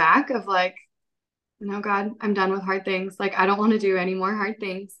pressing back of like, no, God, I'm done with hard things. Like I don't want to do any more hard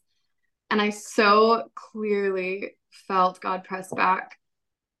things. And I so clearly felt God press back.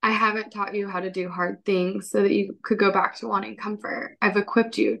 I haven't taught you how to do hard things so that you could go back to wanting comfort. I've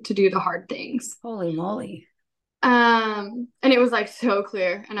equipped you to do the hard things. Holy moly. And it was like so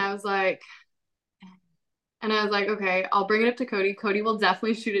clear. And I was like, okay, I'll bring it up to Cody. Cody will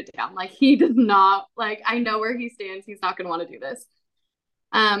definitely shoot it down. Like he does not, like I know where he stands. He's not gonna want to do this.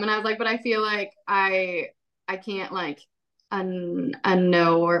 And I was like, but I feel like I can't like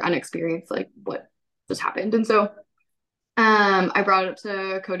unknow or unexperience like what just happened. And so I brought it up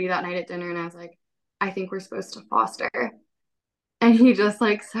to Cody that night at dinner and I was like, I think we're supposed to foster. And he just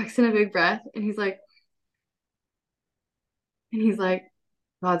like sucks in a big breath and he's like,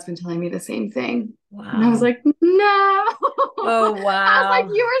 God's been telling me the same thing. And I was Wow. like, no. I Oh, was like,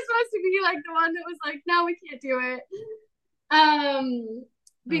 wow. you were supposed to be like the one that was like, no, we can't do it. Um,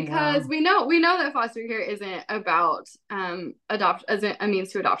 Oh, because wow. we know that foster care isn't about adopt isn't a means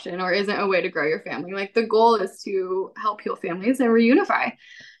to adoption or isn't a way to grow your family. Like the goal is to help heal families and reunify.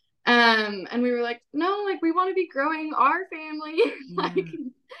 And we were like, no, like we want to be growing our family. Like,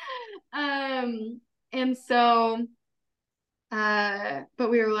 Yeah. and so but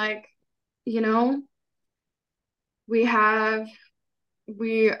we were like, you know, we have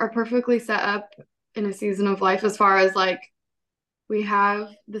we are perfectly set up in a season of life as far as like we have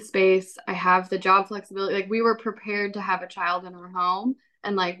the space, I have the job flexibility. Like we were prepared to have a child in our home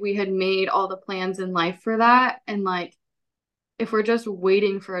and like we had made all the plans in life for that. And like if we're just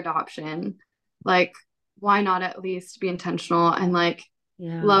waiting for adoption, like why not at least be intentional and like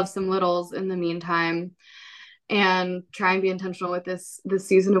Yeah. love some littles in the meantime and try and be intentional with this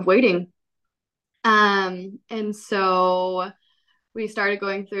season of waiting. And so we started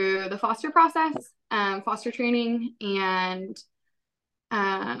going through the foster process, foster training, and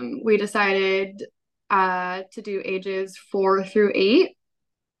we decided to do ages 4 through 8.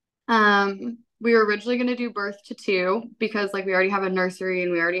 We were originally going to do birth to 2 because like we already have a nursery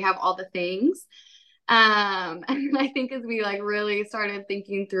and we already have all the things. And I think as we like really started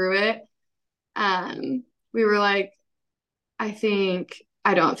thinking through it, we were like,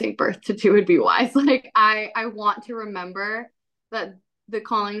 I don't think birth to 2 would be wise. Like I want to remember that the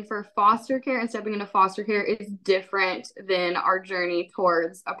calling for foster care and stepping into foster care is different than our journey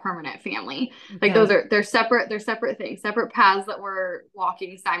towards a permanent family. Like Okay. they're separate things, separate paths that we're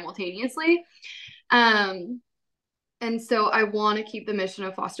walking simultaneously. Um, and so I want to keep the mission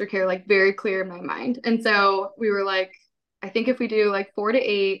of foster care like very clear in my mind. And so we were like, I think if we do like 4 to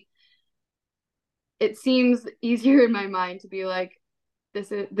 8, it seems easier in my mind to be like,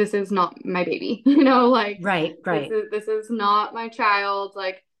 this is not my baby, like Right. Right. this is not my child.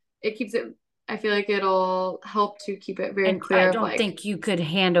 Like it keeps it, I feel like it'll help to keep it very And I clear of don't like, think you could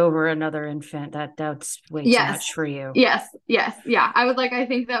hand over another infant. That's way too yes, much for you. yes, yeah. I would like, I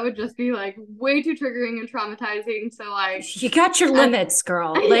think that would just be like way too triggering and traumatizing. So like, You got your I, limits,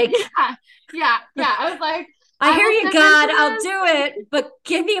 girl. Like, yeah, yeah. I was like, I I hear will you, step into God. I'll do it, this. but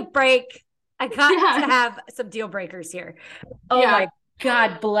give me a break. I got to Yeah, have some deal breakers here. Oh yeah. my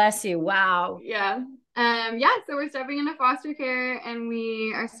God, bless you. Wow. Yeah. Yeah, so we're stepping into foster care and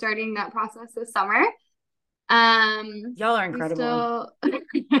we are starting that process this summer. Y'all are We incredible.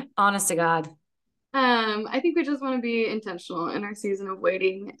 still Honest to God. I think we just want to be intentional in our season of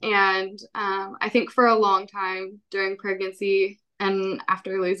waiting. And I think for a long time during pregnancy and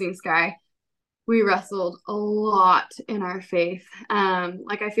after losing Sky, we wrestled a lot in our faith.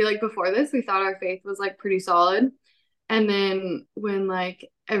 Like I feel like before this, we thought our faith was like pretty solid. And then when like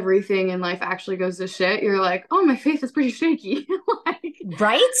everything in life actually goes to shit, you're like, oh, my faith is pretty shaky. like,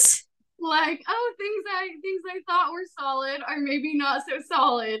 Right? oh, things I thought were solid are maybe not so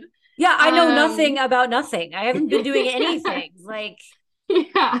solid. Yeah, I know nothing Um, about nothing. I haven't been doing anything. Like,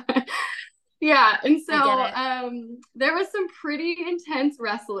 yeah. Yeah. And I get so it. there was some pretty intense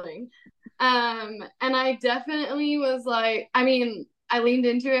wrestling. And I definitely was like, I mean, I leaned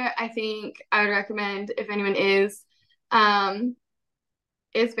into it. I think I would recommend if anyone um,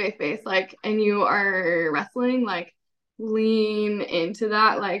 is faith-based, like, and you are wrestling, like, lean into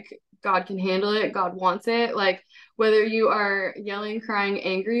that. Like, God can handle it. God wants it. Like, whether you are yelling, crying,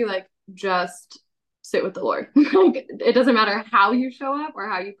 angry, like, just sit with the Lord. Like, it doesn't matter how you show up or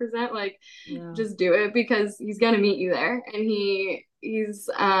how you present, like, Yeah. just do it because he's gonna meet you there. And he's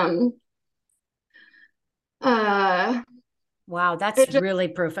uh Wow, that's it just really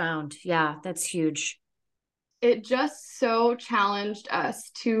profound. Yeah, that's huge. it just so challenged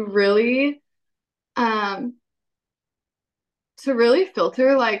us um to really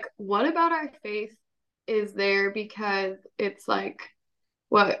filter, like, what about our faith is there because it's like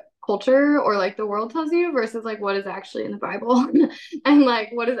what culture or like the world tells you versus like what is actually in the Bible and like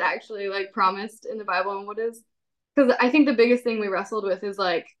what is actually like promised in the Bible and what is, because I think the biggest thing we wrestled with is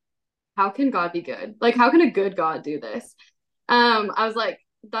like, how can God be good? Like, how can a good God do this? I was like,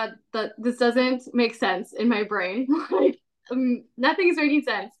 that this doesn't make sense in my brain. Like, nothing's making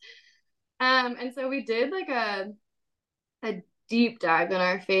sense. And so we did like a deep dive in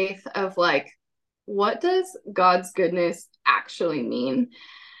our faith of like, what does God's goodness actually mean?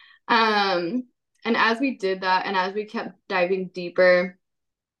 Um, and as we did that, and as we kept diving deeper,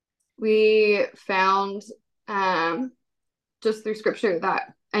 we found just through scripture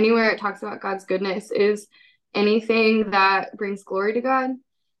that anywhere it talks about God's goodness is anything that brings glory to God,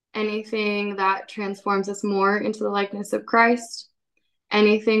 anything that transforms us more into the likeness of Christ,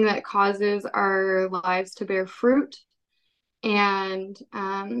 anything that causes our lives to bear fruit, and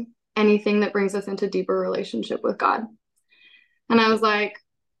anything that brings us into deeper relationship with God. And I was like,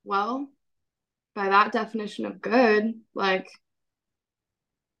 well, by that definition of good, like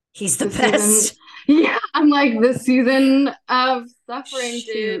He's the the season, best. yeah, I'm like, the season of suffering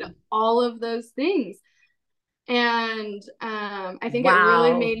did Shoot. all of those things. And I think Wow.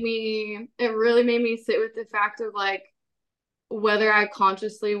 it really made me sit with the fact of like, whether I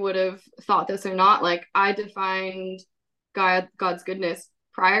consciously would have thought this or not, like I defined God's goodness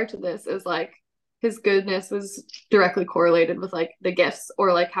prior to this as like his goodness was directly correlated with like the gifts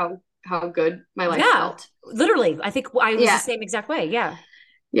or like how good my life Yeah, felt. literally. I think I was the Yeah. same exact way. Yeah.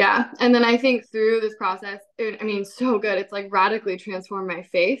 Yeah. And then I think through this process, I mean, so good. It's like radically transformed my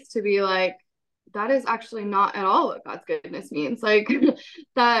faith to be like, that is actually not at all what God's goodness means. Like,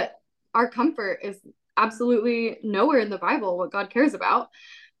 that our comfort is absolutely nowhere in the Bible what God cares about.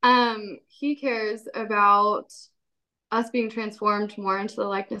 He cares about us being transformed more into the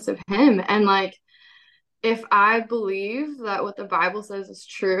likeness of him. And like, if I believe that what the Bible says is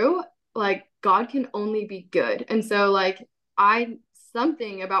true, like God can only be good. And so like, I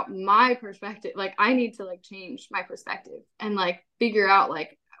something about my perspective, like I need to like change my perspective and like figure out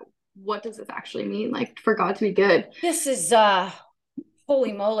like, what does this actually mean, like, for God to be good. This is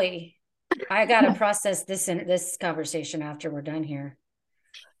holy moly. I gotta process this in this conversation after we're done here.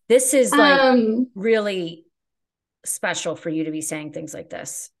 This is like um really special for you to be saying things like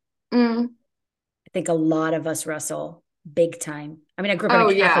this. mm, I think a lot of us wrestle big time. I mean, I grew up in a oh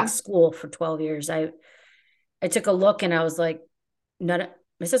Catholic yeah, school for 12 years. I took a look and I was like, none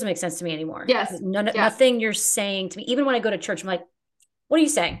this doesn't make sense to me anymore. yes, yeah, Nothing you're saying to me. Even when I go to church, I'm like, what are you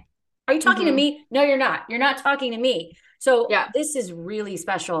saying? Are you talking to mm-hmm. me? No, you're not. You're not talking to me. So Yeah, this is really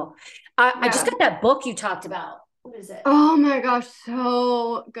special. I just yeah. got that book you talked about. What is it? Oh my gosh,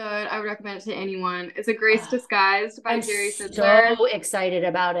 so good. I would recommend it to anyone. It's A Grace Oh, Disguised by I'm Jerry Sittler. so excited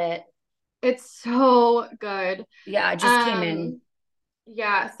about it. It's so good. Yeah, it just came in. Um,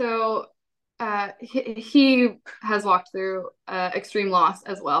 yeah, so he has walked through extreme loss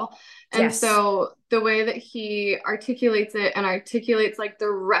as well. And Yes. so the way that he articulates it and articulates like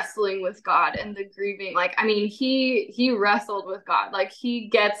the wrestling with God and the grieving, like I mean, he wrestled with God. Like he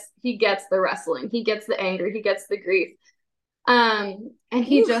gets the wrestling, he gets the anger, he gets the grief. And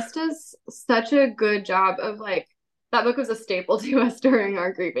he Oof. just does such a good job of like, that book was a staple to us during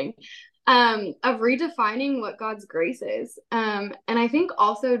our grieving, of redefining what God's grace is. And I think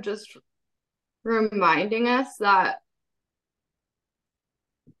also just reminding us that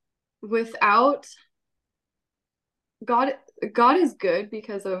without God, God is good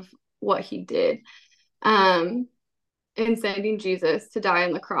because of what he did, um, in sending Jesus to die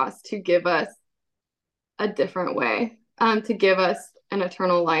on the cross to give us a different way, to give us an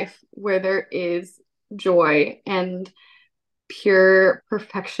eternal life where there is joy and pure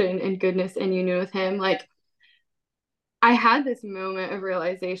perfection and goodness and union with him. Like, I had this moment of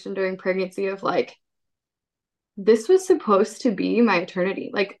realization during pregnancy of like, this was supposed to be my eternity,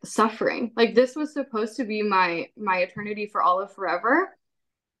 like suffering. Like this was supposed to be my eternity for all of forever.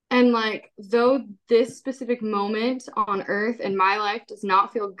 And like, though this specific moment on earth in my life does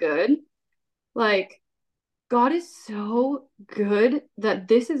not feel good, like God is so good that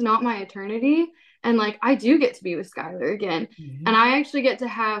this is not my eternity. And like, I do get to be with Skylar again. And I actually get to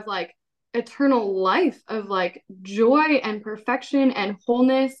have like eternal life of like joy and perfection and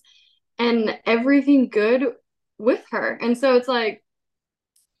wholeness and everything good with her. And so it's like,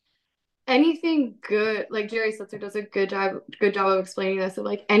 anything good, like Jerry Slitzer does a good job of explaining this, of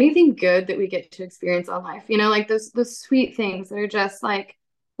like anything good that we get to experience on life, like those sweet things that are just like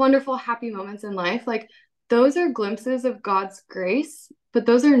wonderful, happy moments in life, like those are glimpses of God's grace, but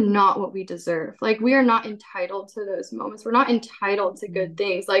those are not what we deserve. Like we are not entitled to those moments. We're not entitled to good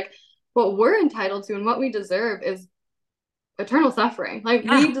things. Like what we're entitled to and what we deserve is eternal suffering. Like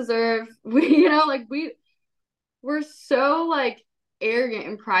we deserve, like we're so like arrogant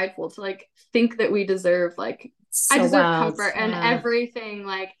and prideful to like think that we deserve like I deserve comfort and everything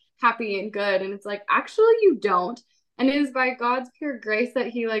like happy and good, and it's like actually you don't. And it is by God's pure grace that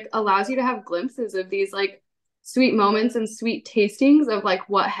he like allows you to have glimpses of these like sweet moments and sweet tastings of like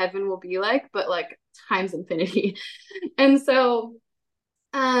what heaven will be like, but like times infinity. And so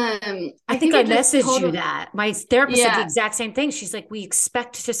I think I messaged you that. My therapist said the exact same thing. She's like, we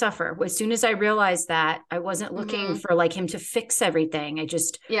expect to suffer. As soon as I realized that, I wasn't looking for like him to fix everything. I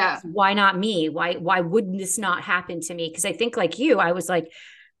just, why not me? Why wouldn't this not happen to me? Because I think like you, I was like,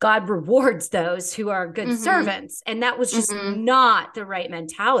 God rewards those who are good servants. And that was just not the right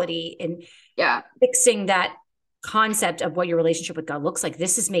mentality in fixing that concept of what your relationship with God looks like.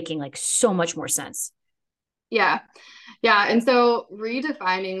 This is making like so much more sense. Yeah. Yeah. And so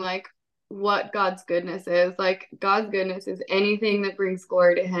redefining like what God's goodness is, like God's goodness is anything that brings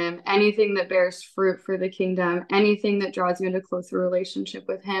glory to him, anything that bears fruit for the kingdom, anything that draws you into closer relationship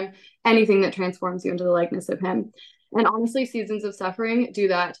with him, anything that transforms you into the likeness of him. And honestly, seasons of suffering do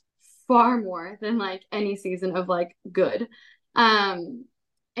that far more than like any season of like good. And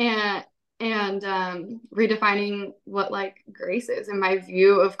redefining what like grace is and my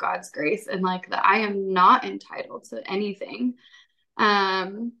view of God's grace, and like that I am not entitled to anything.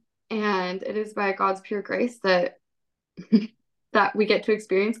 And it is by God's pure grace that that we get to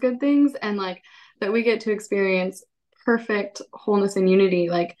experience good things, and like that we get to experience perfect wholeness and unity.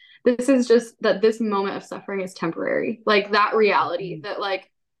 Like this is just that this moment of suffering is temporary. Like that reality that like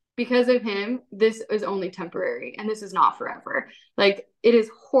because of him, this is only temporary and this is not forever. Like it is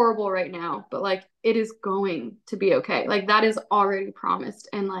horrible right now, but like it is going to be okay. Like that is already promised,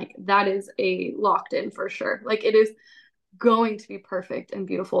 and like that is a locked in for sure. Like it is going to be perfect and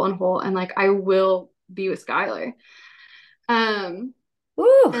beautiful and whole, and like I will be with Skylar.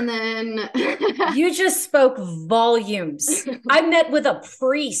 Ooh, and then you just spoke volumes. I met with a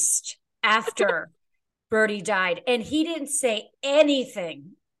priest after Birdie died, and he didn't say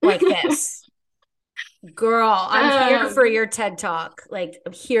anything like this. Girl, I'm here for your TED Talk. Like,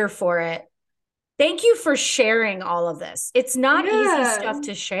 I'm here for it. Thank you for sharing all of this. It's not easy stuff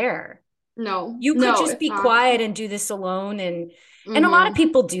to share. No, you could just be quiet and do this alone. And a lot of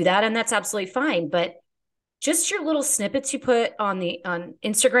people do that, and that's absolutely fine. But just your little snippets you put on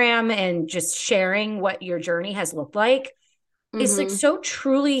Instagram and just sharing what your journey has looked like is like so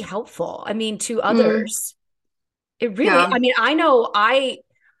truly helpful. I mean, to others, it really, I mean, I know I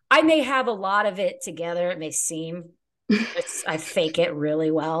may have a lot of it together. It may seem I fake it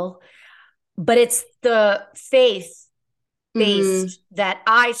really well, but it's the faith-based that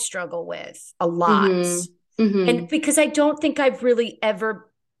I struggle with a lot. And because I don't think I've really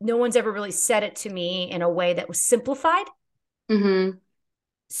no one's ever really said it to me in a way that was simplified.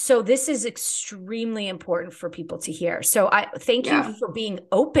 So this is extremely important for people to hear. So I thank you for being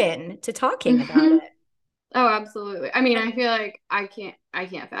open to talking about it. Oh, absolutely. I mean, I feel like I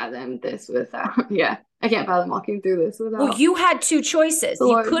can't fathom this without, I can't fathom walking through this without. Well, you had two choices.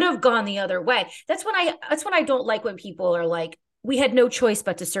 You could have gone the other way. That's when I don't like when people are like, we had no choice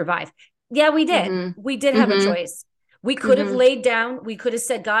but to survive. Yeah, we did. We did have a choice. We could have laid down. We could have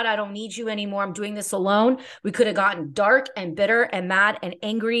said, God, I don't need you anymore. I'm doing this alone. We could have gotten dark and bitter and mad and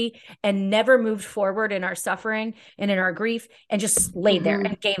angry and never moved forward in our suffering and in our grief and just laid there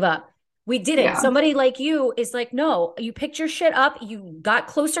and gave up. We didn't. Yeah. Somebody like you is like, no, you picked your shit up. You got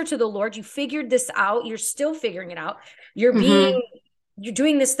closer to the Lord. You figured this out. You're still figuring it out. You're doing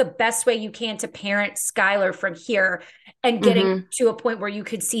this the best way you can to parent Skylar from here and getting to a point where you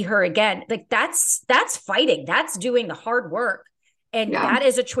could see her again. Like that's fighting. That's doing the hard work. And that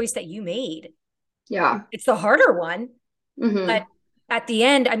is a choice that you made. Yeah. It's the harder one. Mm-hmm. But at the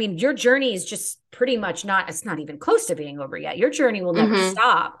end, I mean, your journey is just pretty much it's not even close to being over yet. Your journey will never Mm-hmm.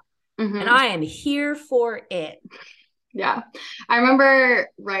 stop. And Mm-hmm. I am here for it. Yeah. I remember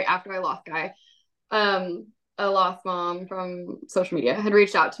right after I lost Guy, um, a lost mom from social media had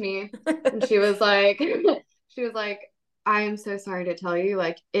reached out to me and she was like, she was like, I am so sorry to tell you,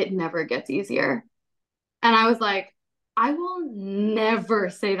 like, it never gets easier. And I was like, I will never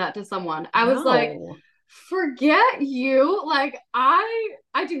say that to someone. I was like, No. forget you. Like, I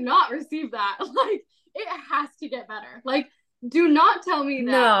do not receive that. Like, it has to get better. Like, do not tell me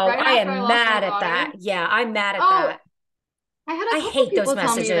that No, right I after I am lost my mad at daughter. that. Yeah, I'm mad at Oh, that. I had a I couple hate those people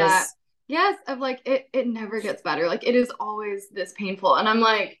tell me that. messages. Yes, of like it never gets better. Like it is always this painful. And I'm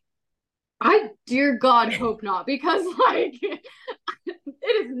like, I dear God hope not, because like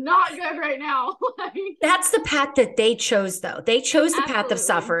it is not good right now. Like That's the path that they chose, though. They chose the path of absolutely.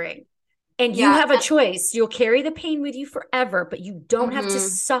 suffering. And you Yeah. have a choice. You'll carry the pain with you forever, but you don't have to Mm-hmm.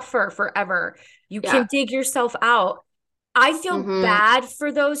 suffer forever. You can Yeah. dig yourself out. I feel Mm-hmm. bad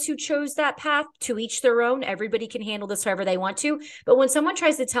for those who chose that path. To each their own. Everybody can handle this however they want to. But when someone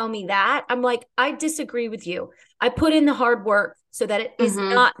tries to tell me that, I'm like, I disagree with you. I put in the hard work so that it is Mm-hmm.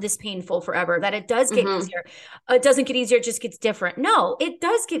 not this painful forever, that it does get Mm-hmm. easier. It doesn't get easier, it just gets different. No, it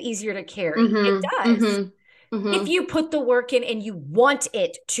does get easier to carry. It Mm-hmm. does. Mm-hmm. If Mm-hmm. you put the work in and you want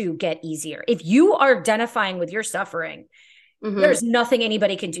it to get easier, if you are identifying with your suffering, Mm-hmm. there's nothing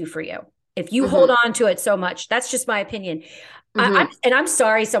anybody can do for you. If you hold Mm-hmm. on to it so much, that's just my opinion. Mm-hmm. I'm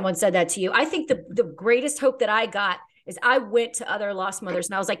sorry someone said that to you. I think the greatest hope that I got is I went to other lost mothers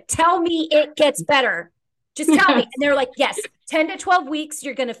and I was like, tell me it gets better. Just tell me. Yes. And they're like, yes, 10 to 12 weeks,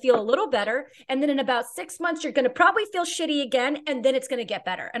 you're going to feel a little better. And then in about 6 months, you're going to probably feel shitty again. And then it's going to get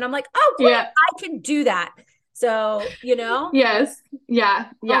better. And I'm like, oh, great. Yeah. I can do that. So, Yes. Yeah.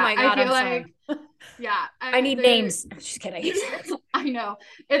 oh Yeah. my I God, feel I'm like, sorry. yeah, I need there names. I'm just kidding. I know.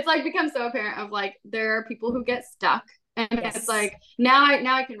 It's like become so apparent of like there are people who get stuck. And it's Yes. like now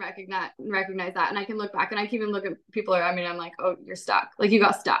I can recognize that and I can look back and I can even look at people I mean I'm like, oh, you're stuck. Like you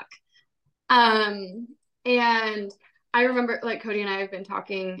got stuck. Um and I remember like Cody and I have been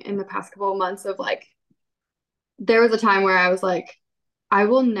talking in the past couple of months of like there was a time where I was like, I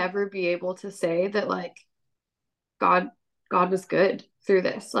will never be able to say that like God God was good through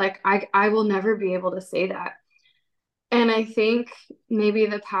this. Like I will never be able to say that. And I think maybe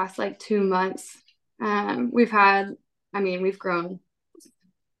the past like 2 months, we've had, I mean, we've grown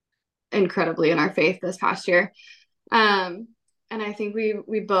incredibly in our faith this past year. Um, and I think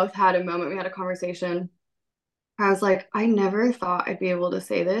we both had a moment, we had a conversation. I was like, I never thought I'd be able to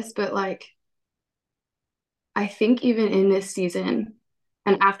say this, but like I think even in this season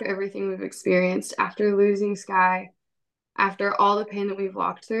and after everything we've experienced, after losing Sky, after all the pain that we've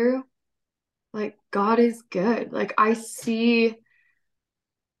walked through, like God is good. Like I see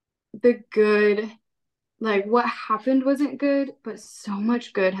the good. Like what happened wasn't good, but so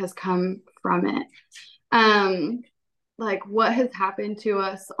much good has come from it. Um, like what has happened to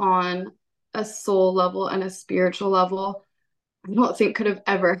us on a soul level and a spiritual level, I don't think could have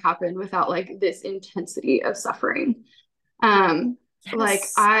ever happened without like this intensity of suffering. Like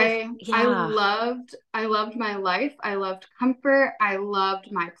Yes. Yeah. I loved my life. I loved comfort. I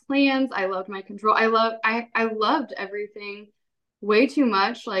loved my plans. I loved my control. I loved everything way too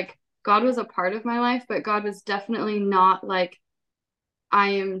much. Like God was a part of my life, but God was definitely not like I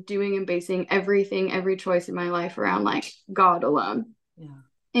am doing and basing everything, every choice in my life around like God alone. Yeah.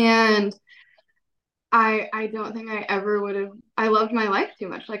 And I don't think I ever would have I loved my life too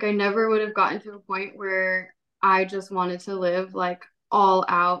much. Like I never would have gotten to a point where I just wanted to live like all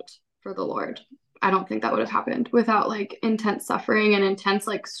out for the Lord. I don't think that would have happened without like intense suffering and intense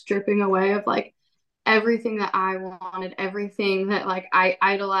like stripping away of like everything that I wanted, everything that like I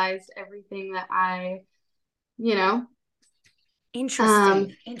idolized, everything that I, you know,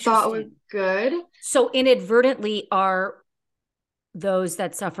 Interesting. thought was Interesting. good. So inadvertently are those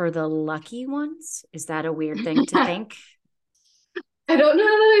that suffer the lucky ones? Is that a weird thing to I think? don't know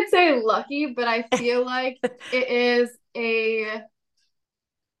that I'd say lucky, but I feel like it is a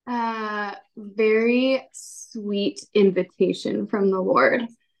very sweet invitation from the Lord.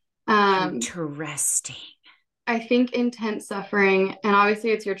 Um, Interesting. I think intense suffering, and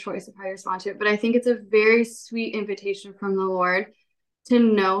obviously it's your choice of how you respond to it, but I think it's a very sweet invitation from the Lord to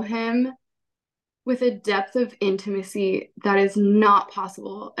know Him with a depth of intimacy that is not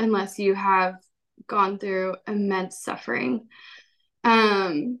possible unless you have gone through immense suffering.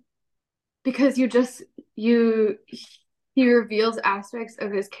 Um, because you he reveals aspects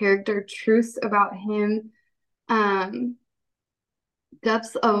of his character, truths about him, um,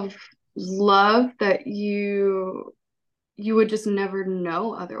 depths of love that you would just never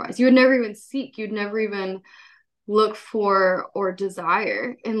know otherwise. You would never even seek. You'd never even look for or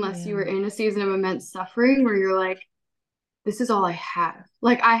desire unless you were in a season of immense suffering where you're like, this is all I have.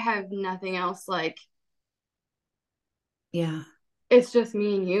 Like, I have nothing else. Like, it's just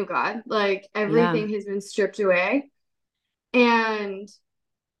me and you, God. Like, everything has been stripped away. And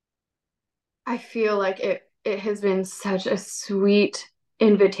I feel like it has been such a sweet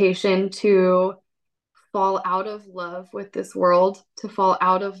invitation to fall out of love with this world, to fall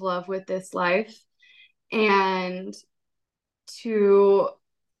out of love with this life, and to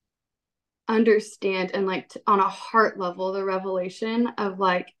understand and like on a heart level the revelation of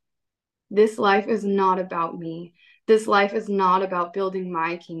like, this life is not about me. This life is not about building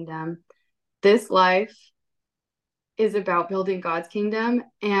my kingdom. This life is about building God's kingdom.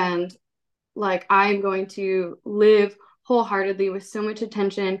 And like, I'm going to live wholeheartedly with so much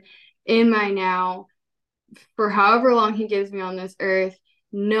attention in my now for however long he gives me on this earth,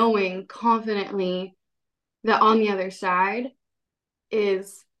 knowing confidently that on the other side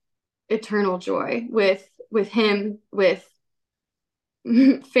is eternal joy with him, with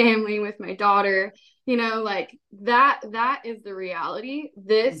family, with my daughter, like that is the reality.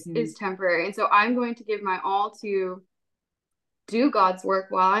 This is temporary. And so I'm going to give my all to do God's work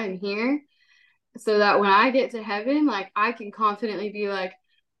while I'm here, so that when I get to heaven, like, I can confidently be like,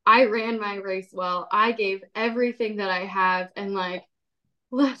 I ran my race well. I gave everything that I have, and like,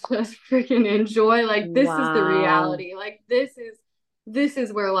 let's just freaking enjoy. Like, this is the reality. Like, this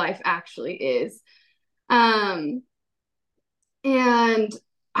is where life actually is. And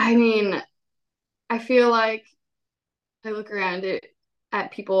I mean, I feel like I look around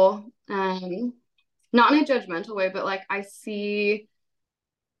at people, not in a judgmental way, but like, I see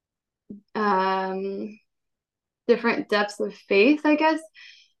different depths of faith, I guess.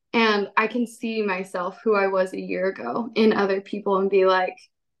 And I can see myself, who I was a year ago, in other people and be like,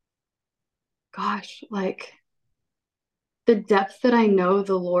 gosh, like, the depth that I know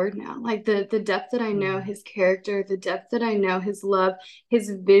the Lord now, like the depth that I know his character, the depth that I know his love, his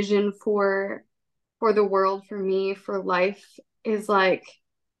vision for the world, for me, for life, is like,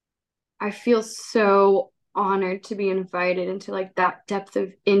 I feel so honored to be invited into like that depth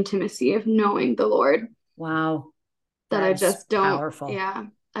of intimacy of knowing the Lord. Wow. That I just don't, powerful. Yeah.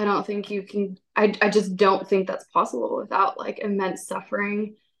 I don't think you can, I just don't think that's possible without like immense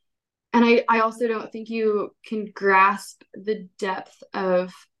suffering. And I also don't think you can grasp the depth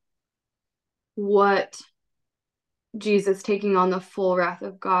of what Jesus taking on the full wrath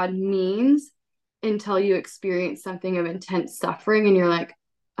of God means until you experience something of intense suffering and you're like,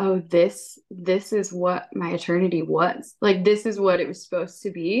 oh, this is what my eternity was. Like, this is what it was supposed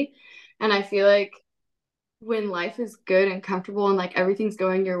to be. And I feel like when life is good and comfortable and like everything's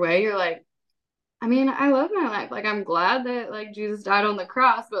going your way, you're like, I mean, I love my life. Like, I'm glad that like Jesus died on the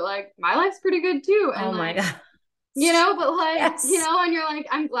cross, but like my life's pretty good too. And oh my like, God. but like, Yes. and you're like,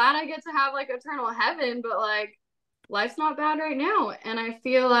 I'm glad I get to have like eternal heaven, but like life's not bad right now. And I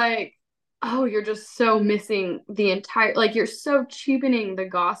feel like, oh, you're just so missing the entire, like, you're so cheapening the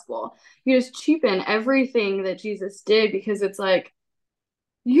gospel. You just cheapen everything that Jesus did, because it's like,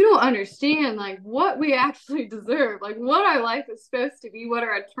 you don't understand like what we actually deserve, like what our life is supposed to be, what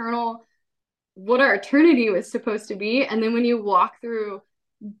our eternity was supposed to be. And then when you walk through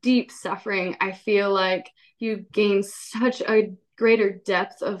deep suffering, I feel like you gain such a greater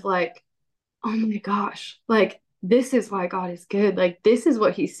depth of like, oh my gosh, like, this is why God is good. Like, this is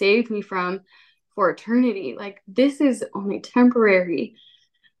what he saved me from for eternity. Like, this is only temporary.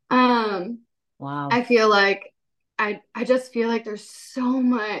 Wow. I feel like I just feel like there's so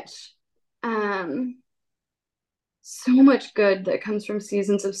much good that comes from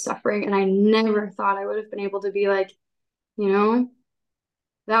seasons of suffering. And I never thought I would have been able to be like, you know,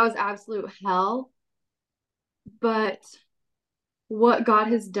 that was absolute hell. But what God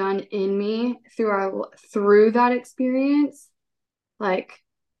has done in me through that experience, like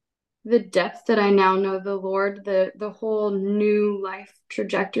the depth that I now know the Lord, the whole new life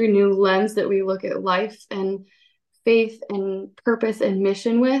trajectory, new lens that we look at life and faith and purpose and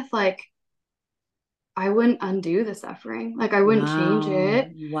mission with, like, I wouldn't undo the suffering. Like, I wouldn't change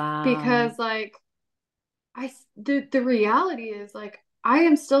it. Wow. Because like, the reality is like, I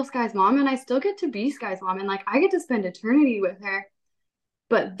am still Sky's mom and I still get to be Sky's mom and like I get to spend eternity with her.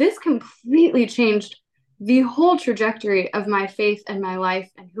 But this completely changed the whole trajectory of my faith and my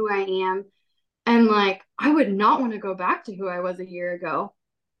life and who I am. And like, I would not want to go back to who I was a year ago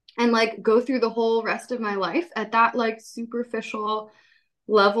and like go through the whole rest of my life at that like superficial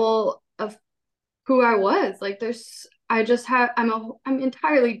level of who I was. Like, I'm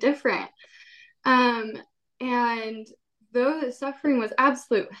entirely different. And though the suffering was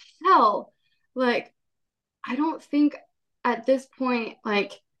absolute hell, like I don't think at this point,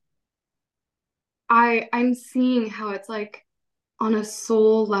 like I'm seeing how it's like on a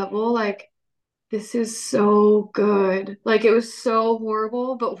soul level, like this is so good. Like it was so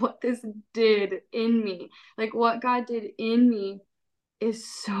horrible, but what this did in me, like what God did in me is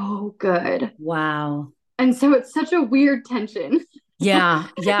so good. Wow. And so it's such a weird tension. Yeah.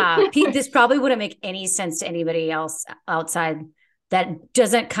 Yeah. This probably wouldn't make any sense to anybody else outside that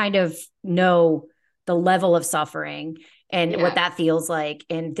doesn't kind of know the level of suffering and what Yeah. that feels like.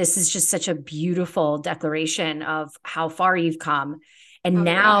 And this is just such a beautiful declaration of how far you've come. And Oh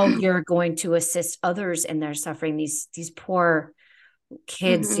yeah. now you're going to assist others in their suffering, these poor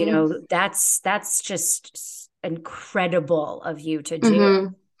kids, you Mm-hmm. know, that's just incredible of you to do.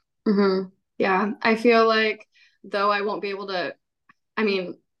 Mm-hmm. Mm-hmm. Yeah. I feel like though I won't be able to, I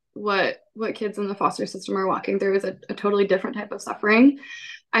mean, what kids in the foster system are walking through is a totally different type of suffering.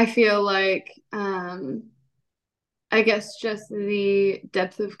 I feel like I guess just the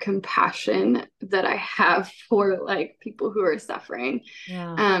depth of compassion that I have for like people who are suffering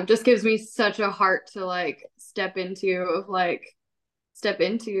Yeah. just gives me such a heart to like step into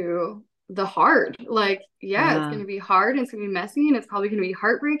the hard. Like, yeah, it's Yeah. gonna be hard and it's gonna be messy and it's probably gonna be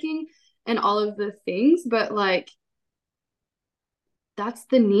heartbreaking and all of the things, but like that's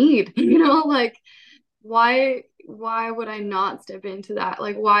the need, like why would I not step into that?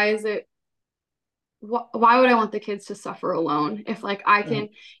 Like why is it why would I want the kids to suffer alone if like I Yeah. can,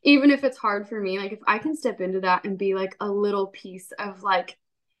 even if it's hard for me, like if I can step into that and be like a little piece of like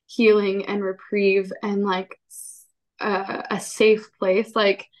healing and reprieve and like a safe place,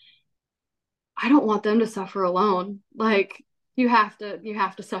 like I don't want them to suffer alone. Like you have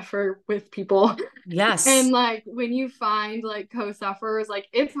to suffer with people. And Yes. like when you find like co-sufferers, like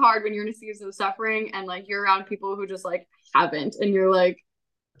it's hard when you're in a season of suffering and like you're around people who just like haven't and you're like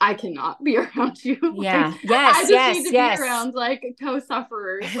I cannot be around you. Like Yeah. I Yes. just need Yes. to be Yes. around like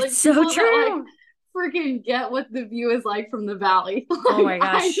co-sufferers, It's like so people that like true. freaking get what the view is like from the valley. Oh Like my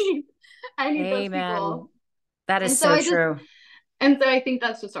gosh. I need those Amen. people. That is And so so I just true. and so I think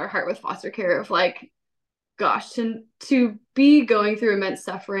that's just our heart with foster care of like gosh, to be going through immense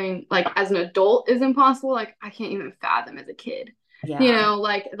suffering like as an adult is impossible. Like I can't even fathom as a kid, Yeah.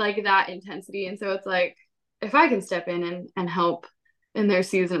 like that intensity. And so it's like if I can step in and help in their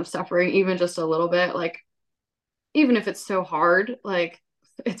season of suffering, even just a little bit, like even if it's so hard, like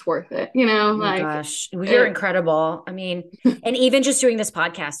it's worth it, Oh my like gosh. Well, you're it. incredible. I mean, and even just doing this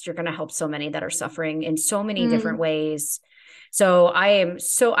podcast, you're going to help so many that are suffering in so many different Mm, ways. So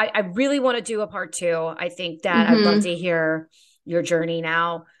I really want to do a part two. I think that I'd love mm-hmm, to hear your journey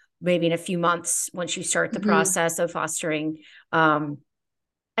now, maybe in a few months once you start the mm-hmm, process of fostering. Um,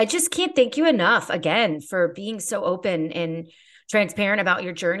 I just can't thank you enough again for being so open and transparent about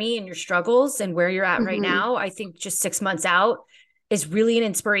your journey and your struggles and where you're at right mm-hmm, now. I think just 6 months out is really an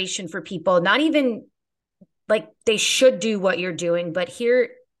inspiration for people, not even like they should do what you're doing, but here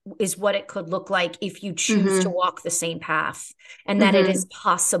is what it could look like if you choose to mm-hmm, walk the same path and that it is mm-hmm.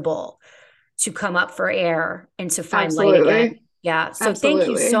 possible to come up for air and to find light again. Absolutely, Yeah. So thank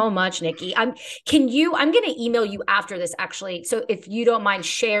you absolutely. so much, Nikki. I'm going to email you after this actually. So if you don't mind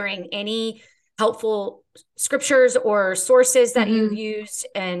sharing any helpful scriptures or sources that you've Mm-hmm. used,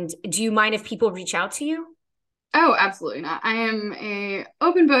 and do you mind if people reach out to you? Oh, absolutely not. I am a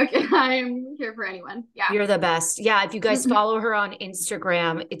open book and I'm here for anyone. Yeah. You're the best. Yeah, if you guys Mm-hmm. follow her on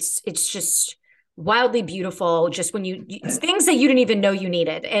Instagram, it's just wildly beautiful. Just when it's things that you didn't even know you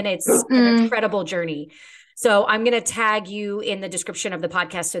needed, and it's an incredible journey. So I'm going to tag you in the description of the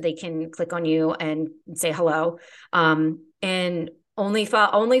podcast so they can click on you and say hello. And only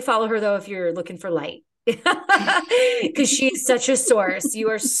follow her though if you're looking for light. Because she's such a source. You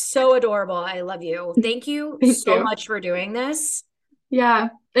are so adorable. I love you. Thank you Thank so you. much for doing this. Yeah,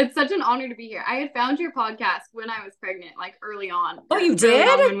 it's such an honor to be here. I had found your podcast when I was pregnant, like Oh, you early did?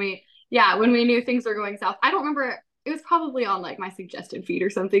 on when we knew things were going south. I don't remember. It was probably on like my suggested feed or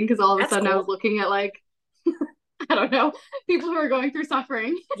something because all of a That's sudden I was cool. looking at like I don't know people who are going through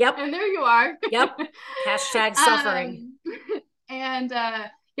suffering, Yep. and there you are. Yep. Hashtag suffering. um, and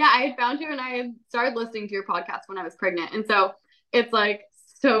yeah, I had found you and I had started listening to your podcast when I was pregnant, and so it's like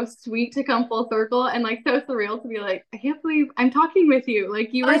so sweet to come full circle and like so surreal to be like, I can't believe I'm talking with you. Like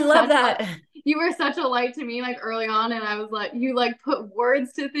I love that. you were such a light to me like early on, and I was like, you like put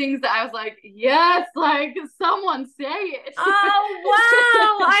words to things that I was like, yes, like someone say it. Oh,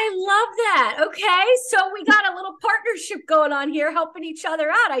 wow. I love that. Okay. So we got a little partnership going on here, helping each other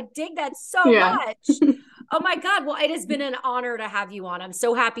out. I dig that so Yeah. much. Oh my God. Well, it has been an honor to have you on. I'm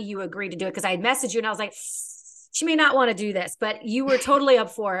so happy you agreed to do it because I had messaged you and I was like, she may not want to do this, but you were totally up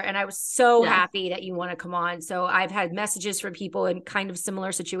for it. And I was so happy that you want to come on. So I've had messages from people in kind of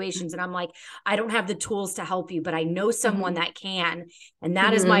similar situations. And I'm like, I don't have the tools to help you, but I know someone that can. And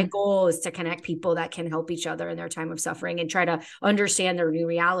that is my goal, is to connect people that can help each other in their time of suffering and try to understand their new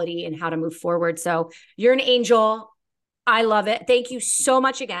reality and how to move forward. So you're an angel. I love it. Thank you so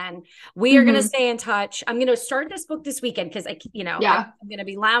much again. We are going to stay in touch. I'm going to start this book this weekend because I'm going to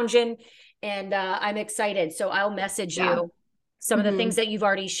be lounging and I'm excited. So I'll message you. Some of the things that you've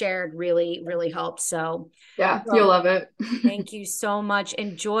already shared really, really helped. So you'll love it. Thank you so much.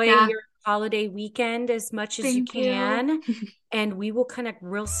 Enjoy your holiday weekend as much as you can. And we will connect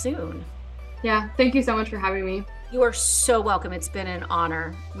real soon. Yeah. Thank you so much for having me. You are so welcome. It's been an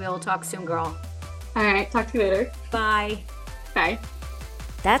honor. We'll talk soon, girl. All right. Talk to you later. Bye. Bye.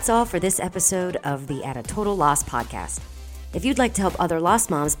 That's all for this episode of the At a Total Loss podcast. If you'd like to help other lost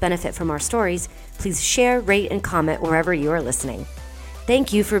moms benefit from our stories, please share, rate, and comment wherever you are listening.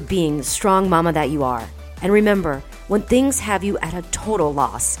 Thank you for being the strong mama that you are. And remember, when things have you at a total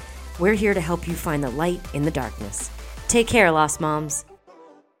loss, we're here to help you find the light in the darkness. Take care, lost moms.